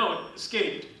cornered, but no, it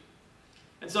escaped.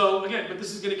 And so, again, but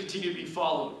this is going to continue to be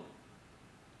followed.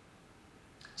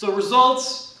 So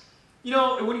results,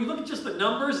 and when you look at just the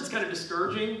numbers, it's kind of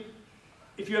discouraging.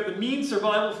 If you have the mean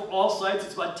survival for all sites,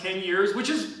 it's about 10 years, which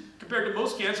is, compared to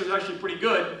most cancers, actually pretty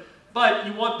good, but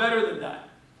you want better than that.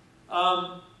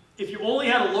 If you only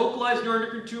had a localized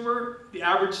neuroendocrine tumor, the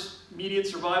average median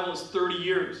survival is 30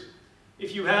 years.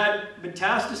 If you had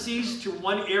metastases to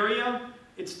one area,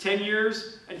 it's 10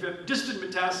 years, and if you have distant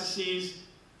metastases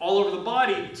all over the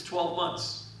body, it's 12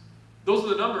 months. Those are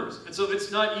the numbers, and so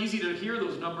it's not easy to hear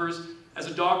those numbers as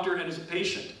a doctor and as a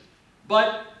patient.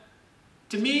 But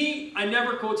to me, I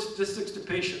never quote statistics to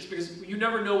patients because you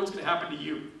never know what's going to happen to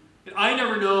you. And I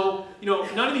never know,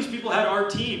 none of these people had our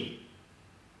team.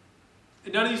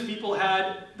 And none of these people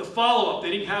had the follow-up. They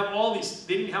didn't have all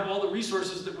the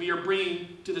resources that we are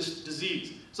bringing to this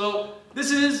disease. So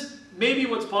this is maybe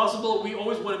what's possible. We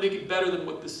always want to make it better than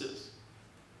what this is.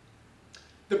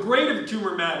 The grade of the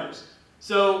tumor matters.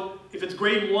 So if it's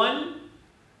grade 1,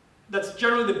 that's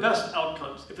generally the best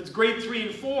outcomes. If it's grade 3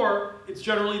 and 4, it's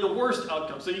generally the worst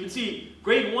outcomes. So you can see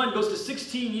grade 1 goes to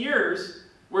 16 years,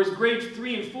 whereas grade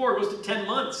 3 and 4 goes to 10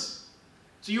 months.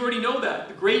 So you already know that.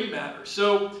 The grade matters.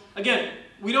 So again,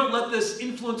 we don't let this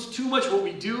influence too much what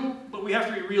we do, but we have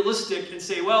to be realistic and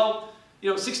say, well,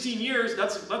 16 years,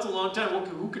 that's a long time.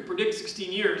 Who could predict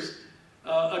 16 years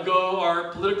ago our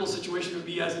political situation would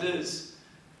be as it is?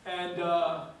 And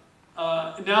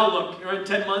now look, you're at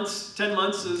 10 months. 10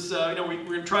 months is, we're going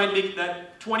to try and make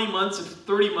that 20 months and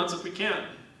 30 months if we can.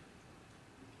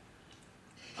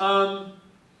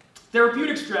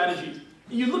 Therapeutic strategies.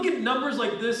 You look at numbers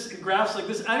like this and graphs like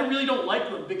this, I really don't like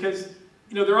them because,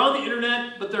 they're on the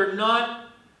internet, but they're not,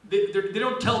 they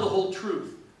don't tell the whole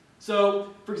truth.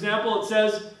 So, for example, it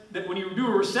says that when you do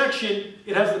a resection,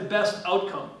 it has the best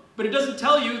outcome. But it doesn't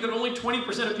tell you that only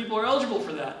 20% of people are eligible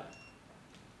for that.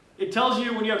 It tells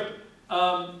you when you have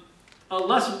a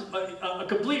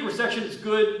complete resection is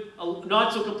good, a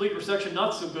not so complete resection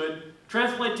not so good.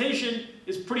 Transplantation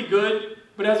is pretty good,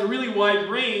 but has a really wide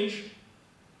range.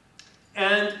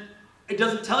 And it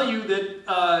doesn't tell you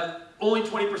that only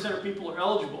 20% of people are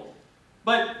eligible.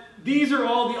 But these are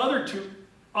all the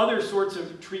other sorts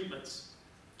of treatments.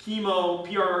 Chemo,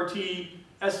 PRRT,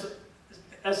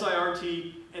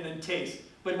 SIRT, and then TACE.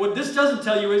 But what this doesn't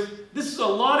tell you is this is a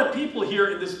lot of people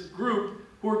here in this group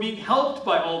who are being helped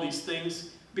by all these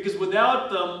things because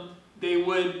without them, they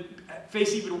would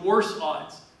face even worse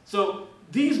odds. So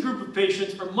these group of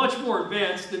patients are much more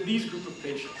advanced than these group of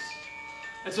patients.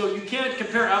 And so you can't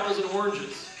compare apples and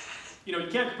oranges. You know, you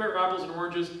can't compare apples and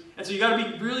oranges. And so you got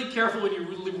to be really careful when you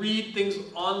really read things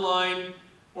online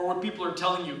or what people are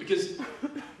telling you, because,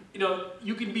 you know,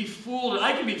 you can be fooled, and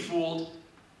I can be fooled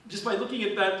just by looking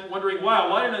at that, wondering,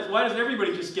 wow, why doesn't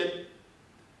everybody just get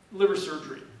liver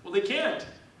surgery? Well, they can't.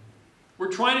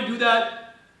 We're trying to do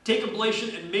that, take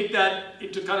ablation and make that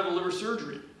into kind of a liver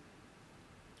surgery,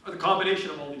 or the combination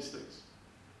of all these things.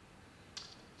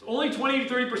 So only 20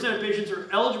 to 30% of patients are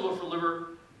eligible for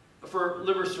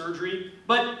liver surgery,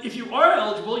 but if you are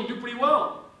eligible, you do pretty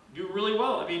well. You do really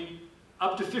well. I mean,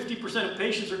 up to 50% of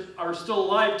patients are still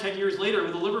alive 10 years later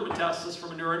with a liver metastasis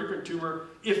from a neuroendocrine tumor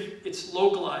if it's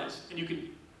localized and you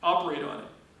can operate on it.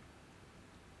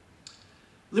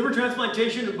 Liver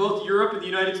transplantation in both Europe and the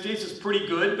United States is pretty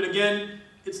good, but again,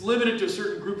 it's limited to a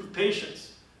certain group of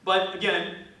patients. But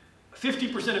again,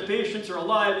 50% of patients are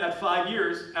alive at 5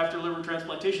 years after liver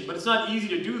transplantation, but it's not easy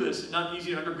to do this, and not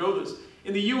easy to undergo this.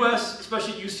 In the US,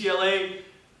 especially at UCLA,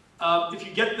 if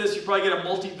you get this, you probably get a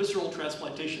multivisceral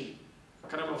transplantation,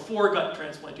 kind of a foregut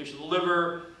transplantation, the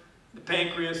liver, the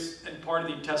pancreas, and part of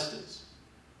the intestines.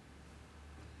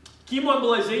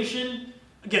 Chemoembolization,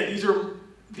 again,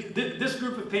 this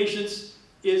group of patients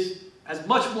has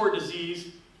much more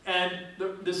disease, and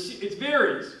it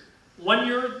varies. 1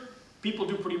 year, people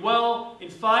do pretty well. In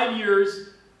 5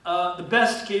 years, the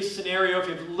best case scenario, if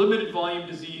you have limited volume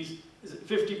disease, is that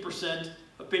 50%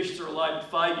 of patients are alive in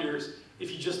 5 years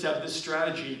if you just have this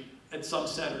strategy at some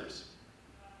centers.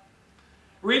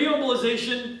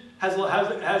 Radioembolization has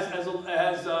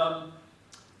a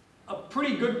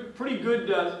pretty good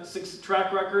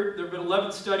track record. There have been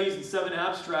 11 studies and 7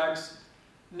 abstracts.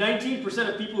 19%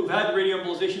 of people who've had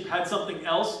radioembolization had something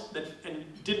else and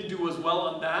didn't do as well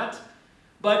on that.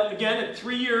 But again, at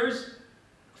 3 years,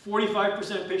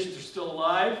 45% of patients are still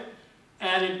alive,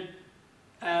 and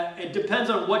it depends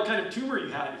on what kind of tumor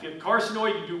you had. If you have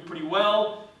carcinoid, you do pretty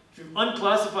well. If you have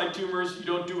unclassified tumors, you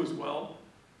don't do as well.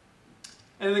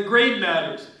 And the grade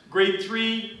matters. Grade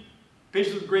 3,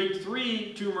 patients with grade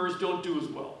 3 tumors don't do as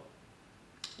well,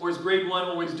 whereas grade 1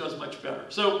 always does much better.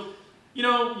 So, you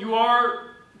know, you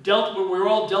are dealt, we're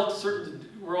all dealt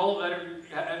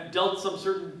dealt some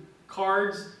certain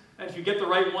cards, and if you get the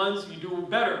right ones, you do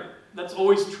better. That's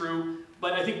always true,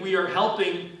 but I think we are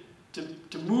helping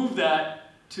to move that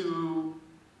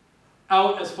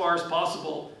out as far as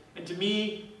possible. And to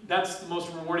me, that's the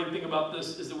most rewarding thing about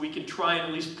this, is that we can try and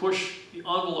at least push the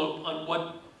envelope on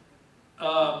what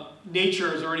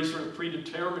nature has already sort of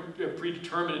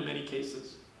predetermined in many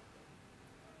cases.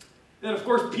 Then, of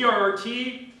course,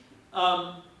 PRRT.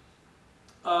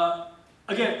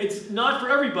 Again, it's not for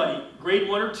everybody, grade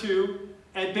 1 or 2,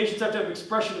 and patients have to have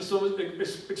expression of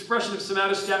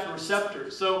somatostatin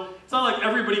receptors. So it's not like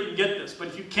everybody can get this, but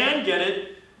if you can get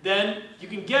it, then you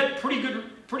can get pretty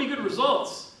good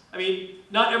results. I mean,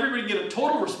 not everybody can get a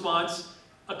total response.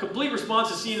 A complete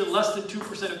response is seen in less than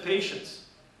 2% of patients.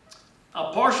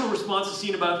 A partial response is seen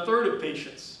in about 1/3 of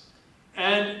patients.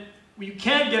 And you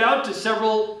can get out to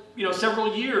several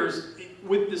years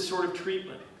with this sort of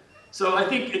treatment. So I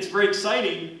think it's very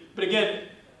exciting, but again,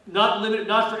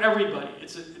 not for everybody.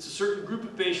 It's a certain group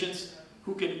of patients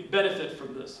who can benefit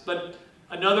from this. But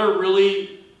another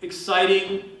really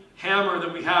exciting hammer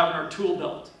that we have in our tool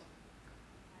belt.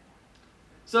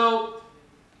 So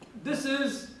this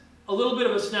is a little bit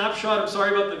of a snapshot, I'm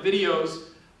sorry about the videos,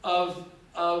 of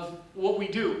what we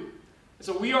do.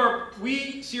 So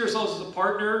we see ourselves as a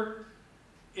partner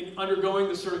in undergoing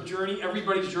this sort of journey.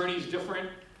 Everybody's journey is different.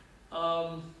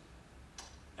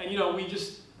 And you know,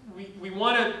 we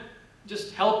want to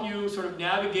just help you sort of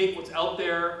navigate what's out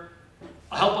there,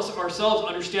 help us ourselves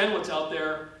understand what's out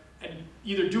there, and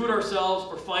either do it ourselves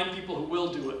or find people who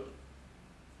will do it.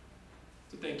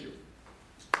 So thank you.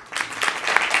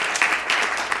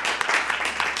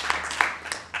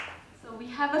 So we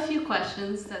have a few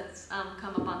questions that's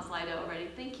come up on Slido already.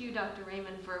 Thank you, Dr.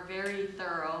 Raman, for a very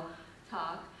thorough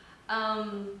talk.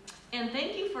 And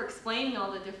thank you for explaining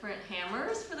all the different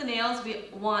hammers for the nails.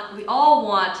 We all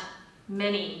want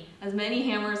as many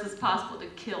hammers as possible to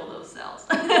kill those cells.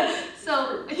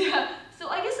 So yeah. So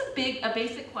I guess a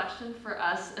basic question for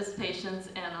us as patients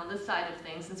and on this side of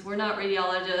things, since we're not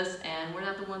radiologists and we're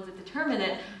not the ones that determine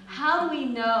it, how do we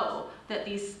know that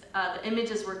these the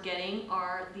images we're getting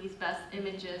are these best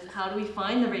images? How do we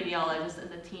find the radiologists and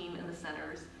the team in the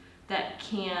centers that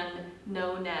can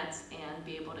know NETs and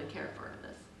be able to care for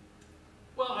this?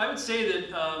 Well, I would say that,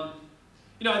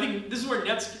 you know, I think this is where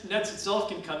NETs itself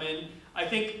can come in. I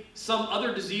think some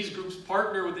other disease groups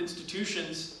partner with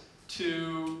institutions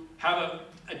to have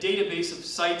a database of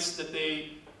sites that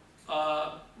they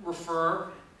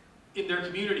refer in their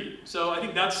community. So I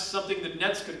think that's something that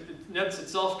NETS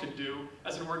itself could do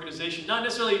as an organization. Not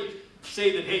necessarily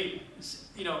say that, hey,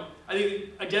 you know, I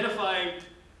think identify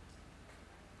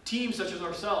teams such as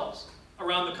ourselves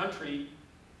around the country,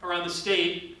 around the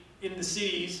state, in the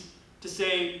cities, to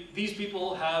say these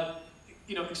people have,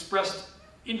 you know, expressed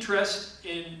interest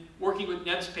in working with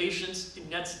NETS patients, in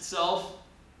NETS itself,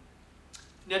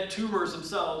 NET tumors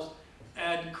themselves,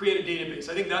 and create a database.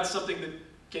 I think that's something that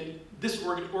this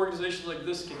organization like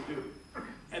this can do.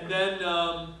 And then,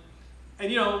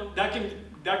 and you know, that can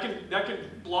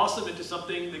blossom into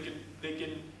something. They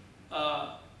can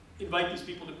invite these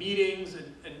people to meetings and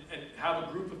have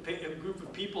a group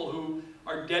of people who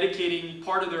are dedicating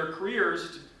part of their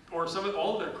careers or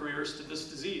all of their careers to this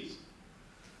disease.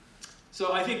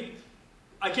 So I think,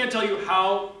 I can't tell you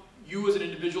how you as an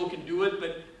individual can do it,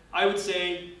 but I would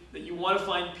say that you want to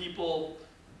find people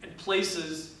and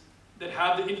places that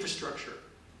have the infrastructure.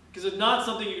 Because it's not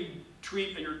something you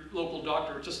treat at your local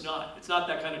doctor, it's just not. It's not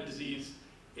that kind of disease.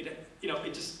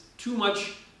 It's just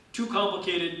too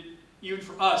complicated even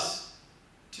for us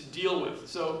to deal with.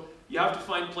 So you have to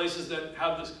find places that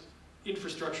have this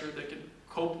infrastructure that can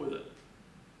cope with it.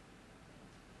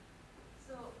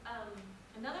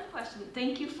 Another question,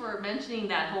 thank you for mentioning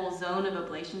that whole zone of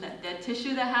ablation, that dead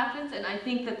tissue that happens, and I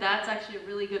think that that's actually a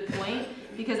really good point,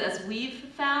 because as we've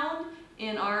found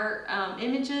in our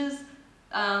images,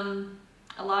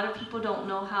 a lot of people don't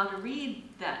know how to read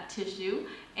that tissue,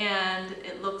 and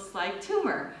it looks like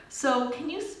tumor. So can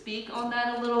you speak on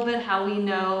that a little bit, how we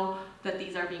know that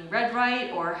these are being read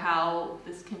right, or how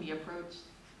this can be approached?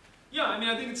 Yeah, I mean,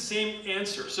 I think it's the same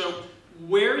answer. So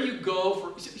where you go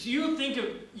for, so you think of,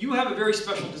 you have a very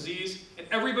special disease, and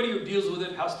everybody who deals with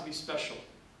it has to be special.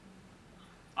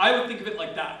 I would think of it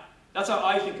like that. That's how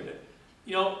I think of it.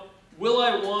 You know, will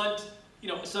I want, you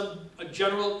know, a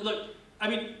general, look, I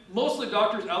mean, most of the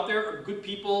doctors out there are good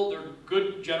people, they're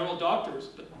good general doctors,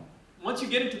 but once you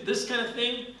get into this kind of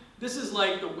thing, this is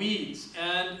like the weeds,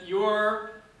 and you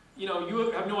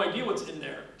have no idea what's in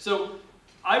there. So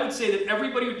I would say that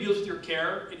everybody who deals with your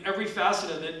care, in every facet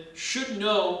of it, should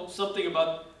know something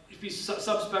about, be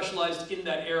subspecialized in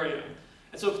that area.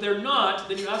 And so if they're not,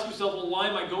 then you ask yourself, well, why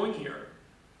am I going here?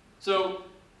 So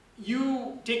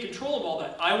you take control of all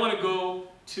that. I want to go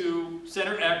to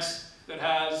Center X that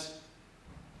has,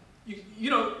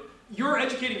 you're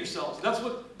educating yourselves.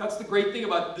 That's the great thing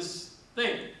about this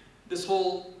thing, this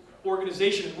whole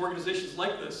organization and organizations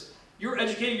like this. You're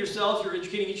educating yourselves, you're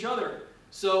educating each other.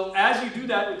 So as you do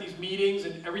that with these meetings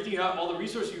and everything you have, all the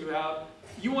resources you have,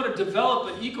 you want to develop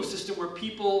an ecosystem where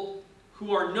people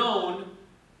who are known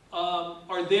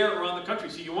are there around the country.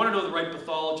 So you want to know the right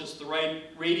pathologists, the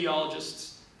right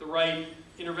radiologists, the right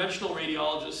interventional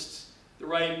radiologists, the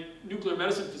right nuclear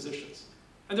medicine physicians.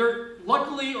 And they're,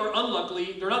 luckily or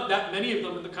unluckily, there are not that many of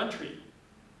them in the country.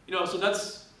 So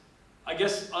that's, I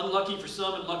guess, unlucky for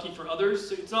some and lucky for others.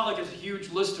 So it's not like it's a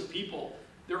huge list of people.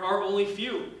 There are only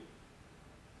few.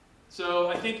 So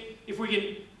I think if we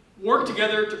can work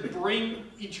together to bring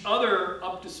each other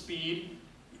up to speed,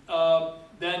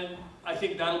 then I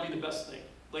think that'll be the best thing.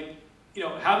 Like,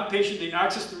 have a patient, they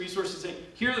access the resources, say,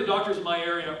 here are the doctors in my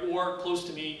area or close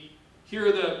to me, here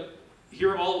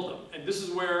are all of them, and this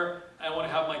is where I want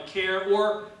to have my care,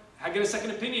 or I get a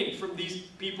second opinion from these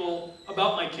people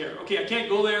about my care. Okay, I can't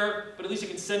go there, but at least I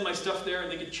can send my stuff there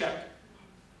and they can check.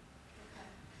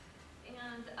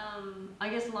 I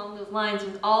guess along those lines,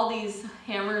 with all these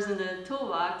hammers in the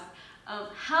toolbox,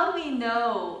 how do we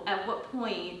know at what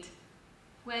point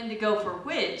when to go for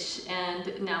which?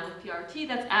 And now with PRT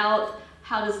that's out,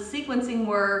 how does the sequencing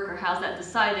work, or how's that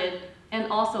decided?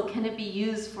 And also, can it be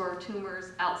used for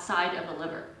tumors outside of the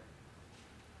liver?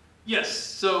 Yes.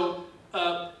 So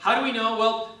how do we know?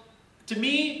 Well, to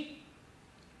me,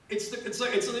 it's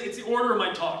the order of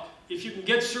my talk. If you can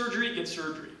get surgery, get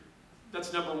surgery.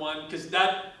 That's number one, because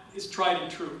that is tried and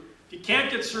true. If you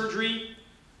can't get surgery,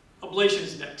 ablation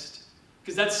is next.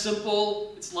 Because that's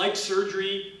simple, it's like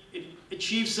surgery, it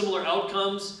achieves similar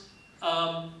outcomes,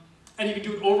 and you can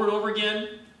do it over and over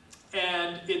again,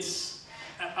 and it's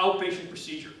an outpatient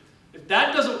procedure. If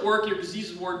that doesn't work, your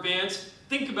disease is more advanced,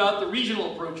 think about the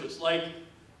regional approaches, like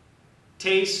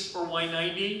TACE or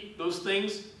Y90, those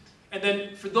things. And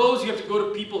then for those, you have to go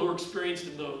to people who are experienced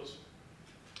in those,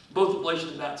 both ablation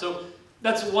and that. So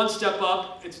that's one step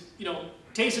up. It's,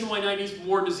 TACE and Y90 is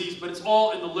more disease, but it's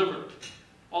all in the liver,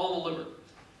 all in the liver.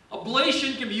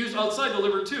 Ablation can be used outside the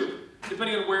liver too,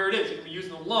 depending on where it is. It can be used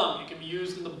in the lung, it can be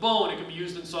used in the bone, it can be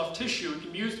used in soft tissue, it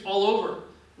can be used all over.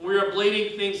 We're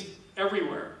ablating things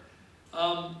everywhere.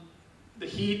 The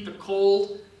heat, the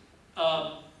cold,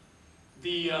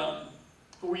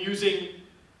 we're using,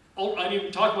 I didn't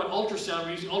even talk about ultrasound,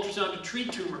 we're using ultrasound to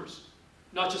treat tumors,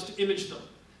 not just to image them.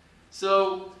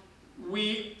 So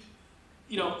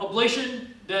ablation,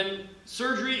 then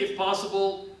surgery if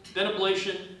possible, then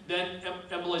ablation, then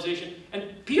embolization. And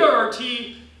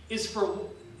PRRT is for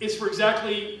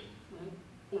exactly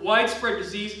widespread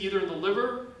disease either in the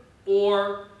liver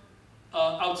or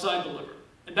outside the liver.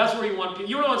 And that's where you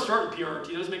don't want to start with PRRT.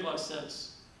 It doesn't make a lot of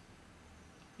sense.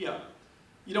 Yeah.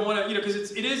 You don't want to,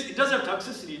 because it does have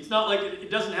toxicity. It's not like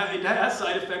it has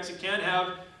side effects. It can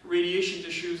have radiation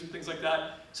issues and things like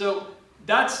that. So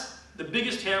that's the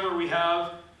biggest hammer we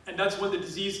have, and that's when the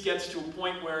disease gets to a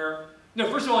point where,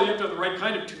 first of all, you have to have the right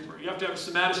kind of tumor. You have to have a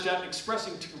somatostatin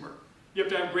expressing tumor. You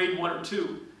have to have grade 1 or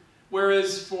 2.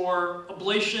 Whereas for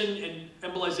ablation and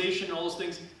embolization and all those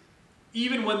things,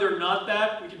 even when they're not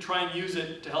that, we can try and use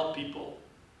it to help people,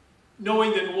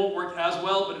 knowing that it won't work as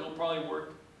well, but it'll probably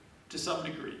work to some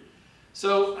degree.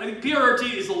 So I think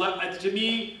PRRT is, to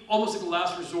me, almost like the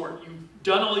last resort. You've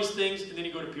done all these things, and then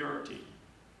you go to PRRT.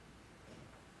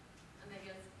 And I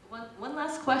guess one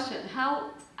last question.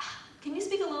 Can you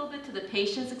speak a little bit to the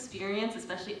patient's experience,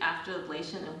 especially after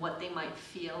ablation, and what they might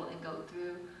feel and go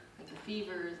through, like the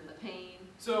fevers and the pain?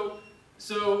 So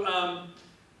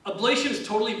ablation is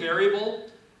totally variable.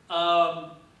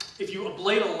 If you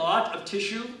ablate a lot of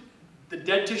tissue, the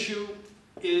dead tissue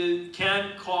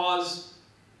can cause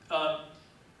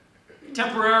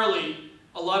temporarily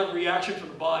a lot of reaction from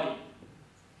the body.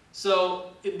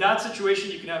 So in that situation,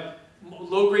 you can have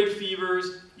low-grade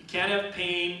fevers, you can't have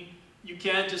pain, you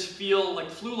can't just feel like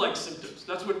flu-like symptoms.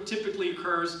 That's what typically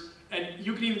occurs, and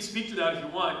you can even speak to that if you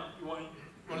want. You want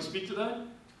to speak to that?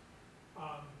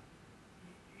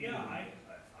 Yeah,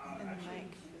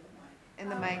 in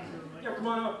the mic. Yeah, come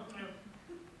on up.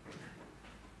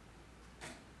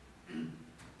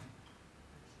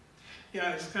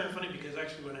 Yeah, it's kind of funny because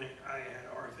actually when I had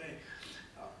RFA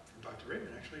from Dr.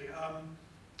 Raman, actually,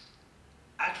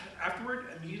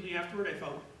 immediately afterward, I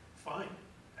felt fine.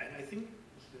 And I think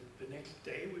the next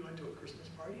day we went to a Christmas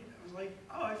party, and I was like,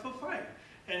 oh, I feel fine.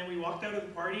 And we walked out of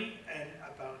the party, and it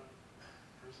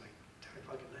was like 10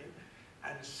 o'clock at night,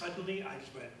 and suddenly I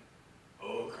just went,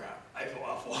 oh crap, I feel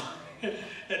awful. And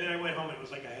then I went home, and it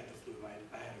was like I had the flu,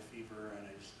 I had a fever, and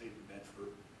I just laid in bed for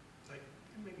like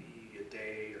maybe a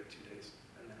day or 2 days,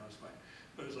 and then I was fine.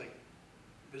 But it was like,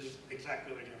 this is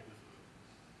exactly like having the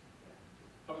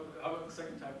flu. How about the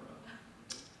second time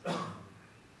around?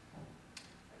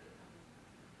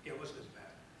 Yeah, it wasn't as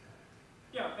bad.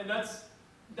 Yeah, and that's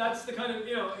the kind of,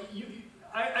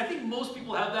 I think most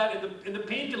people have that, and the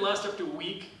pain can last up to a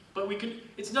week, but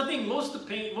it's nothing, most of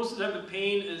the time the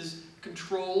pain is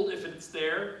controlled if it's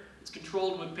there. It's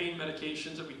controlled with pain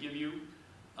medications that we give you.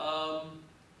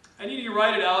 And you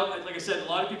ride it out. Like I said, a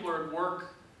lot of people are at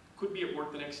work, could be at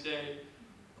work the next day,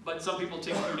 but some people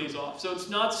take 2 days off. So it's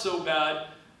not so bad.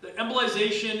 The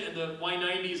embolization and the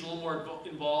Y90 is a little more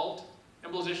involved.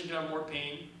 Embolization can have more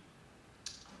pain,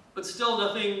 but still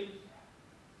nothing,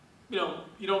 you're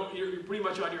pretty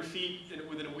much on your feet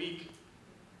within a week,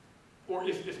 or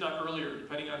if not earlier,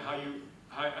 depending on how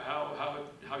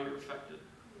you're affected.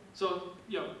 So,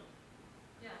 Yeah.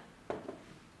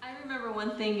 I remember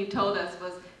one thing you told us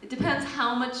was, it depends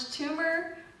how much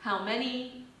tumor, how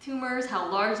many tumors, how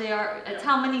large they are, it's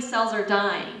how many cells are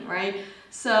dying, right?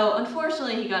 So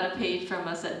unfortunately he got a page from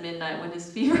us at midnight when his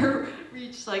fever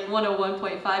reached like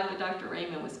 101.5, but Dr.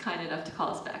 Raman was kind enough to call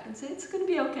us back and say, it's gonna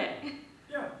be okay.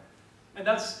 Yeah, and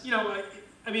that's, I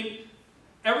mean,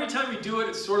 every time we do it,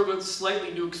 it's sort of a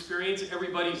slightly new experience.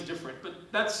 Everybody's different,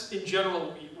 but that's in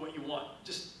general what you want.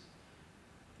 Just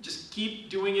keep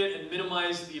doing it and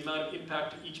minimize the amount of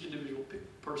impact to each individual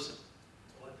person.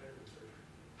 It's a lot better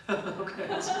than surgery. Okay,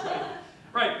 that's right.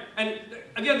 Right, and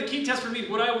again, the key test for me is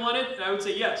would I want it, and I would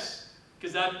say yes,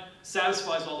 because that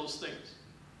satisfies all those things.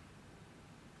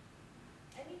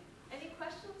 Any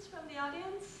questions from the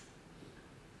audience?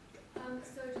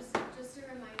 So just a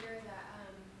reminder that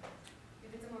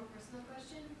if it's a more personal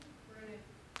question, we're going to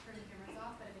turn the cameras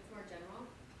off, but if it's more general,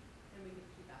 then we can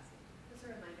keep asking. Just a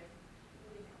reminder.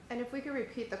 And if we could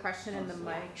repeat the question in the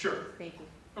mic. Sure. Thank you.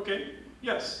 Okay,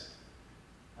 yes.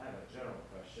 I have a general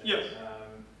question. Yes.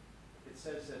 It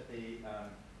says that the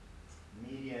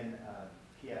median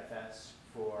PFS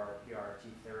for PRRT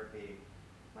therapy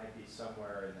might be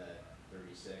somewhere in the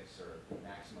 36 or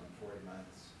maximum 40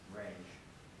 months range.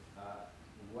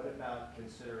 what about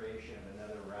consideration of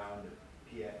another round of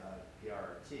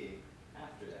PRRT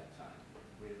after that time?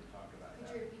 We didn't talk about Could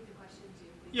that. you repeat the question too,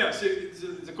 please? Yeah, so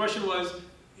the question was,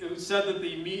 it was said that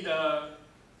the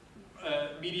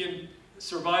median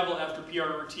survival after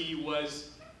PRRT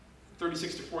was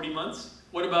 36 to 40 months.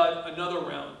 What about another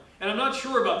round? And I'm not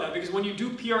sure about that, because when you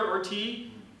do PRRT,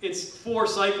 it's 4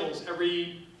 cycles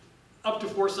up to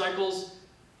 4 cycles,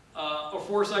 or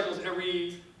 4 cycles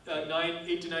every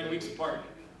 8 to 9 weeks apart.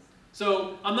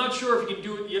 So I'm not sure if we can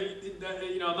do it.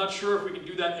 I'm not sure if we can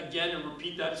do that again and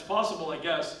repeat that. It's possible, I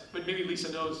guess, but maybe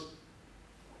Lisa knows.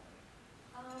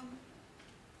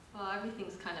 Well,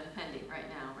 everything's kind of pending right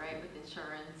now, right, with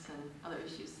insurance and other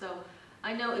issues. So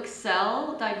I know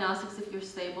Excel Diagnostics, if you're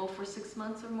stable for 6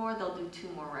 months or more, they'll do 2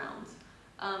 more rounds.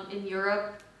 In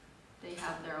Europe, they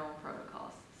have their own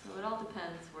protocols. So it all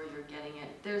depends where you're getting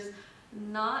it. There's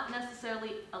not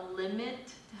necessarily a limit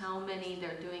to how many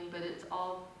they're doing, but it's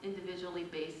all individually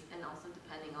based and also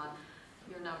depending on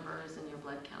your numbers and your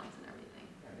blood counts and everything.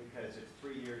 Yeah, because if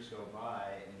 3 years go by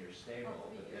and you're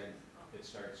stable, but then it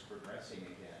starts progressing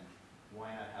again,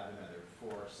 why not have another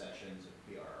 4 sessions of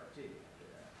PRRT after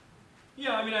that?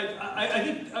 Yeah, I mean, I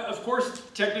think, of course,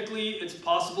 technically it's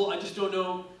possible. I just don't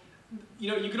know.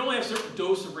 You can only have a certain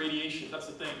dose of radiation. That's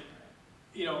the thing.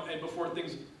 And before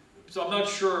things. So I'm not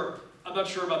sure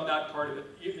about that part of it.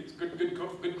 It's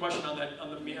good question on that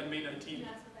on May 19th. Can you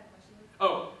ask what that question is?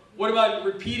 Oh, what about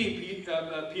repeating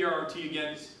PRRT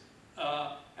again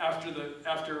after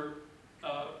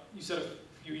you said a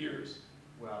few years?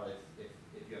 Well,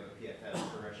 if you have a PFS,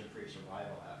 progression-free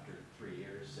survival, after 3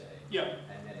 years, say, Yeah.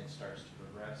 and then it starts to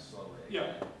progress slowly, Yeah.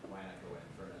 again, why not go in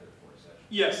for another 4 sessions?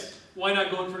 Yes. Why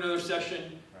not go in for another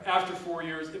session Right. after 4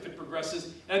 years if it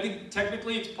progresses? And I think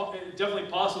technically it's definitely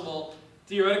possible.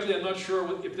 Theoretically, I'm not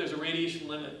sure if there's a radiation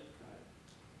limit.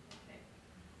 Okay.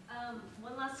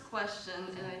 One last question,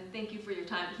 and I thank you for your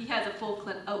time. He has a full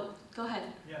clinic. Oh, go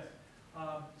ahead. Yes.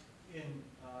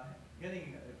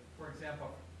 Getting, for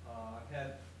example, I've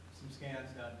had some scans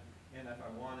done, and if I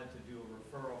wanted to do a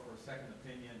referral for a second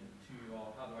opinion to you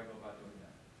all, how do I go about doing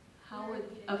that? How would,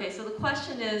 okay, so the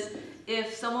question is,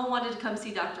 if someone wanted to come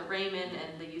see Dr. Raman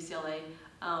and the UCLA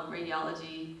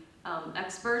radiology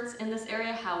experts in this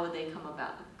area, how would they go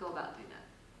about doing that?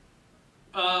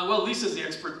 Well, Lisa's the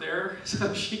expert there,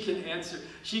 so she can answer.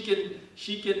 She can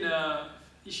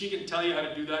tell you how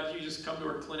to do that. You just come to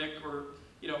her clinic, or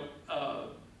you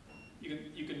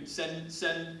can send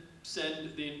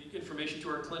the information to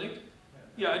our clinic.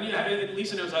 Yeah, and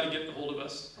Lisa knows how to get a hold of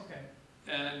us. Okay.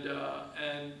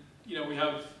 And we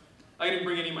have. I didn't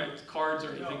bring any of my cards or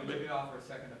anything, No, but maybe offer a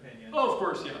second opinion. Oh, of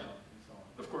course, yeah. And so on.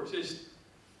 Of course, it's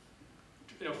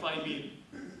find me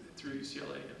through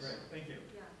UCLA. Yes. Great, thank you.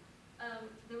 Yeah.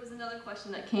 There was another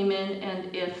question that came in,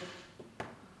 and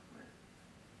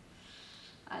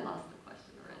I lost the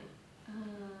question already.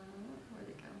 Where'd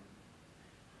it go?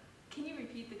 Can you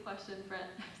repeat the question, Brent?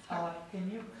 Sorry.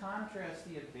 Can you contrast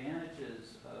the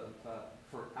advantages of,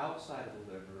 for outside of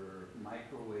the liver,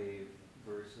 microwave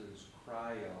versus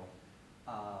cryo,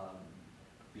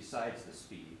 besides the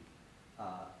speed,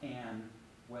 and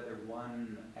whether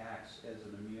one acts as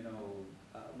an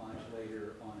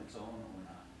immunomodulator on its own or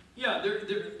not? Yeah,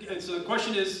 so the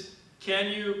question is,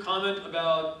 can you comment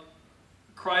about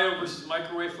cryo versus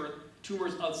microwave for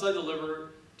tumors outside the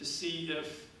liver to see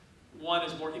if one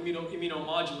is more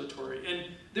immunomodulatory?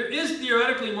 And there is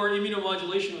theoretically more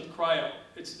immunomodulation with cryo.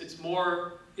 It's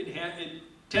more it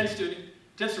tends to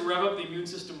rev up the immune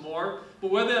system more.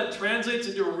 But whether that translates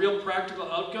into a real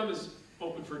practical outcome is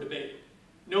open for debate.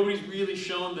 Nobody's really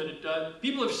shown that it does.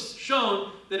 People have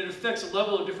shown that it affects a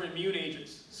level of different immune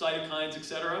agents, cytokines,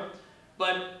 etc.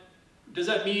 But does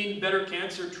that mean better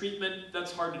cancer treatment?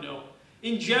 That's hard to know.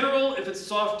 In general, if it's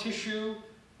soft tissue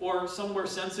or somewhere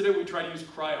sensitive, we try to use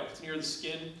cryo. If it's near the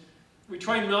skin. We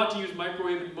try not to use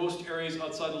microwave in most areas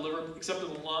outside the liver, except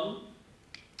in the lung.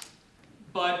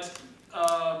 But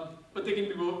they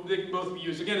can both be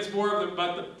used. Again, it's more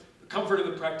about the comfort of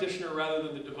the practitioner rather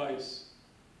than the device.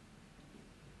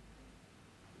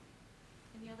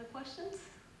 Any other questions?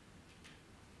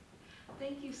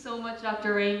 Thank you so much,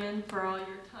 Dr. Raman, for all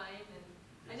your time. And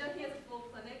I know he has a full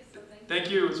clinic, so thank you.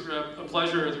 Thank you. It's a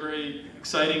pleasure. It's very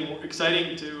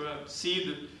exciting to see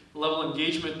the level of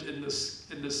engagement in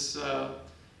this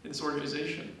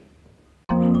organization.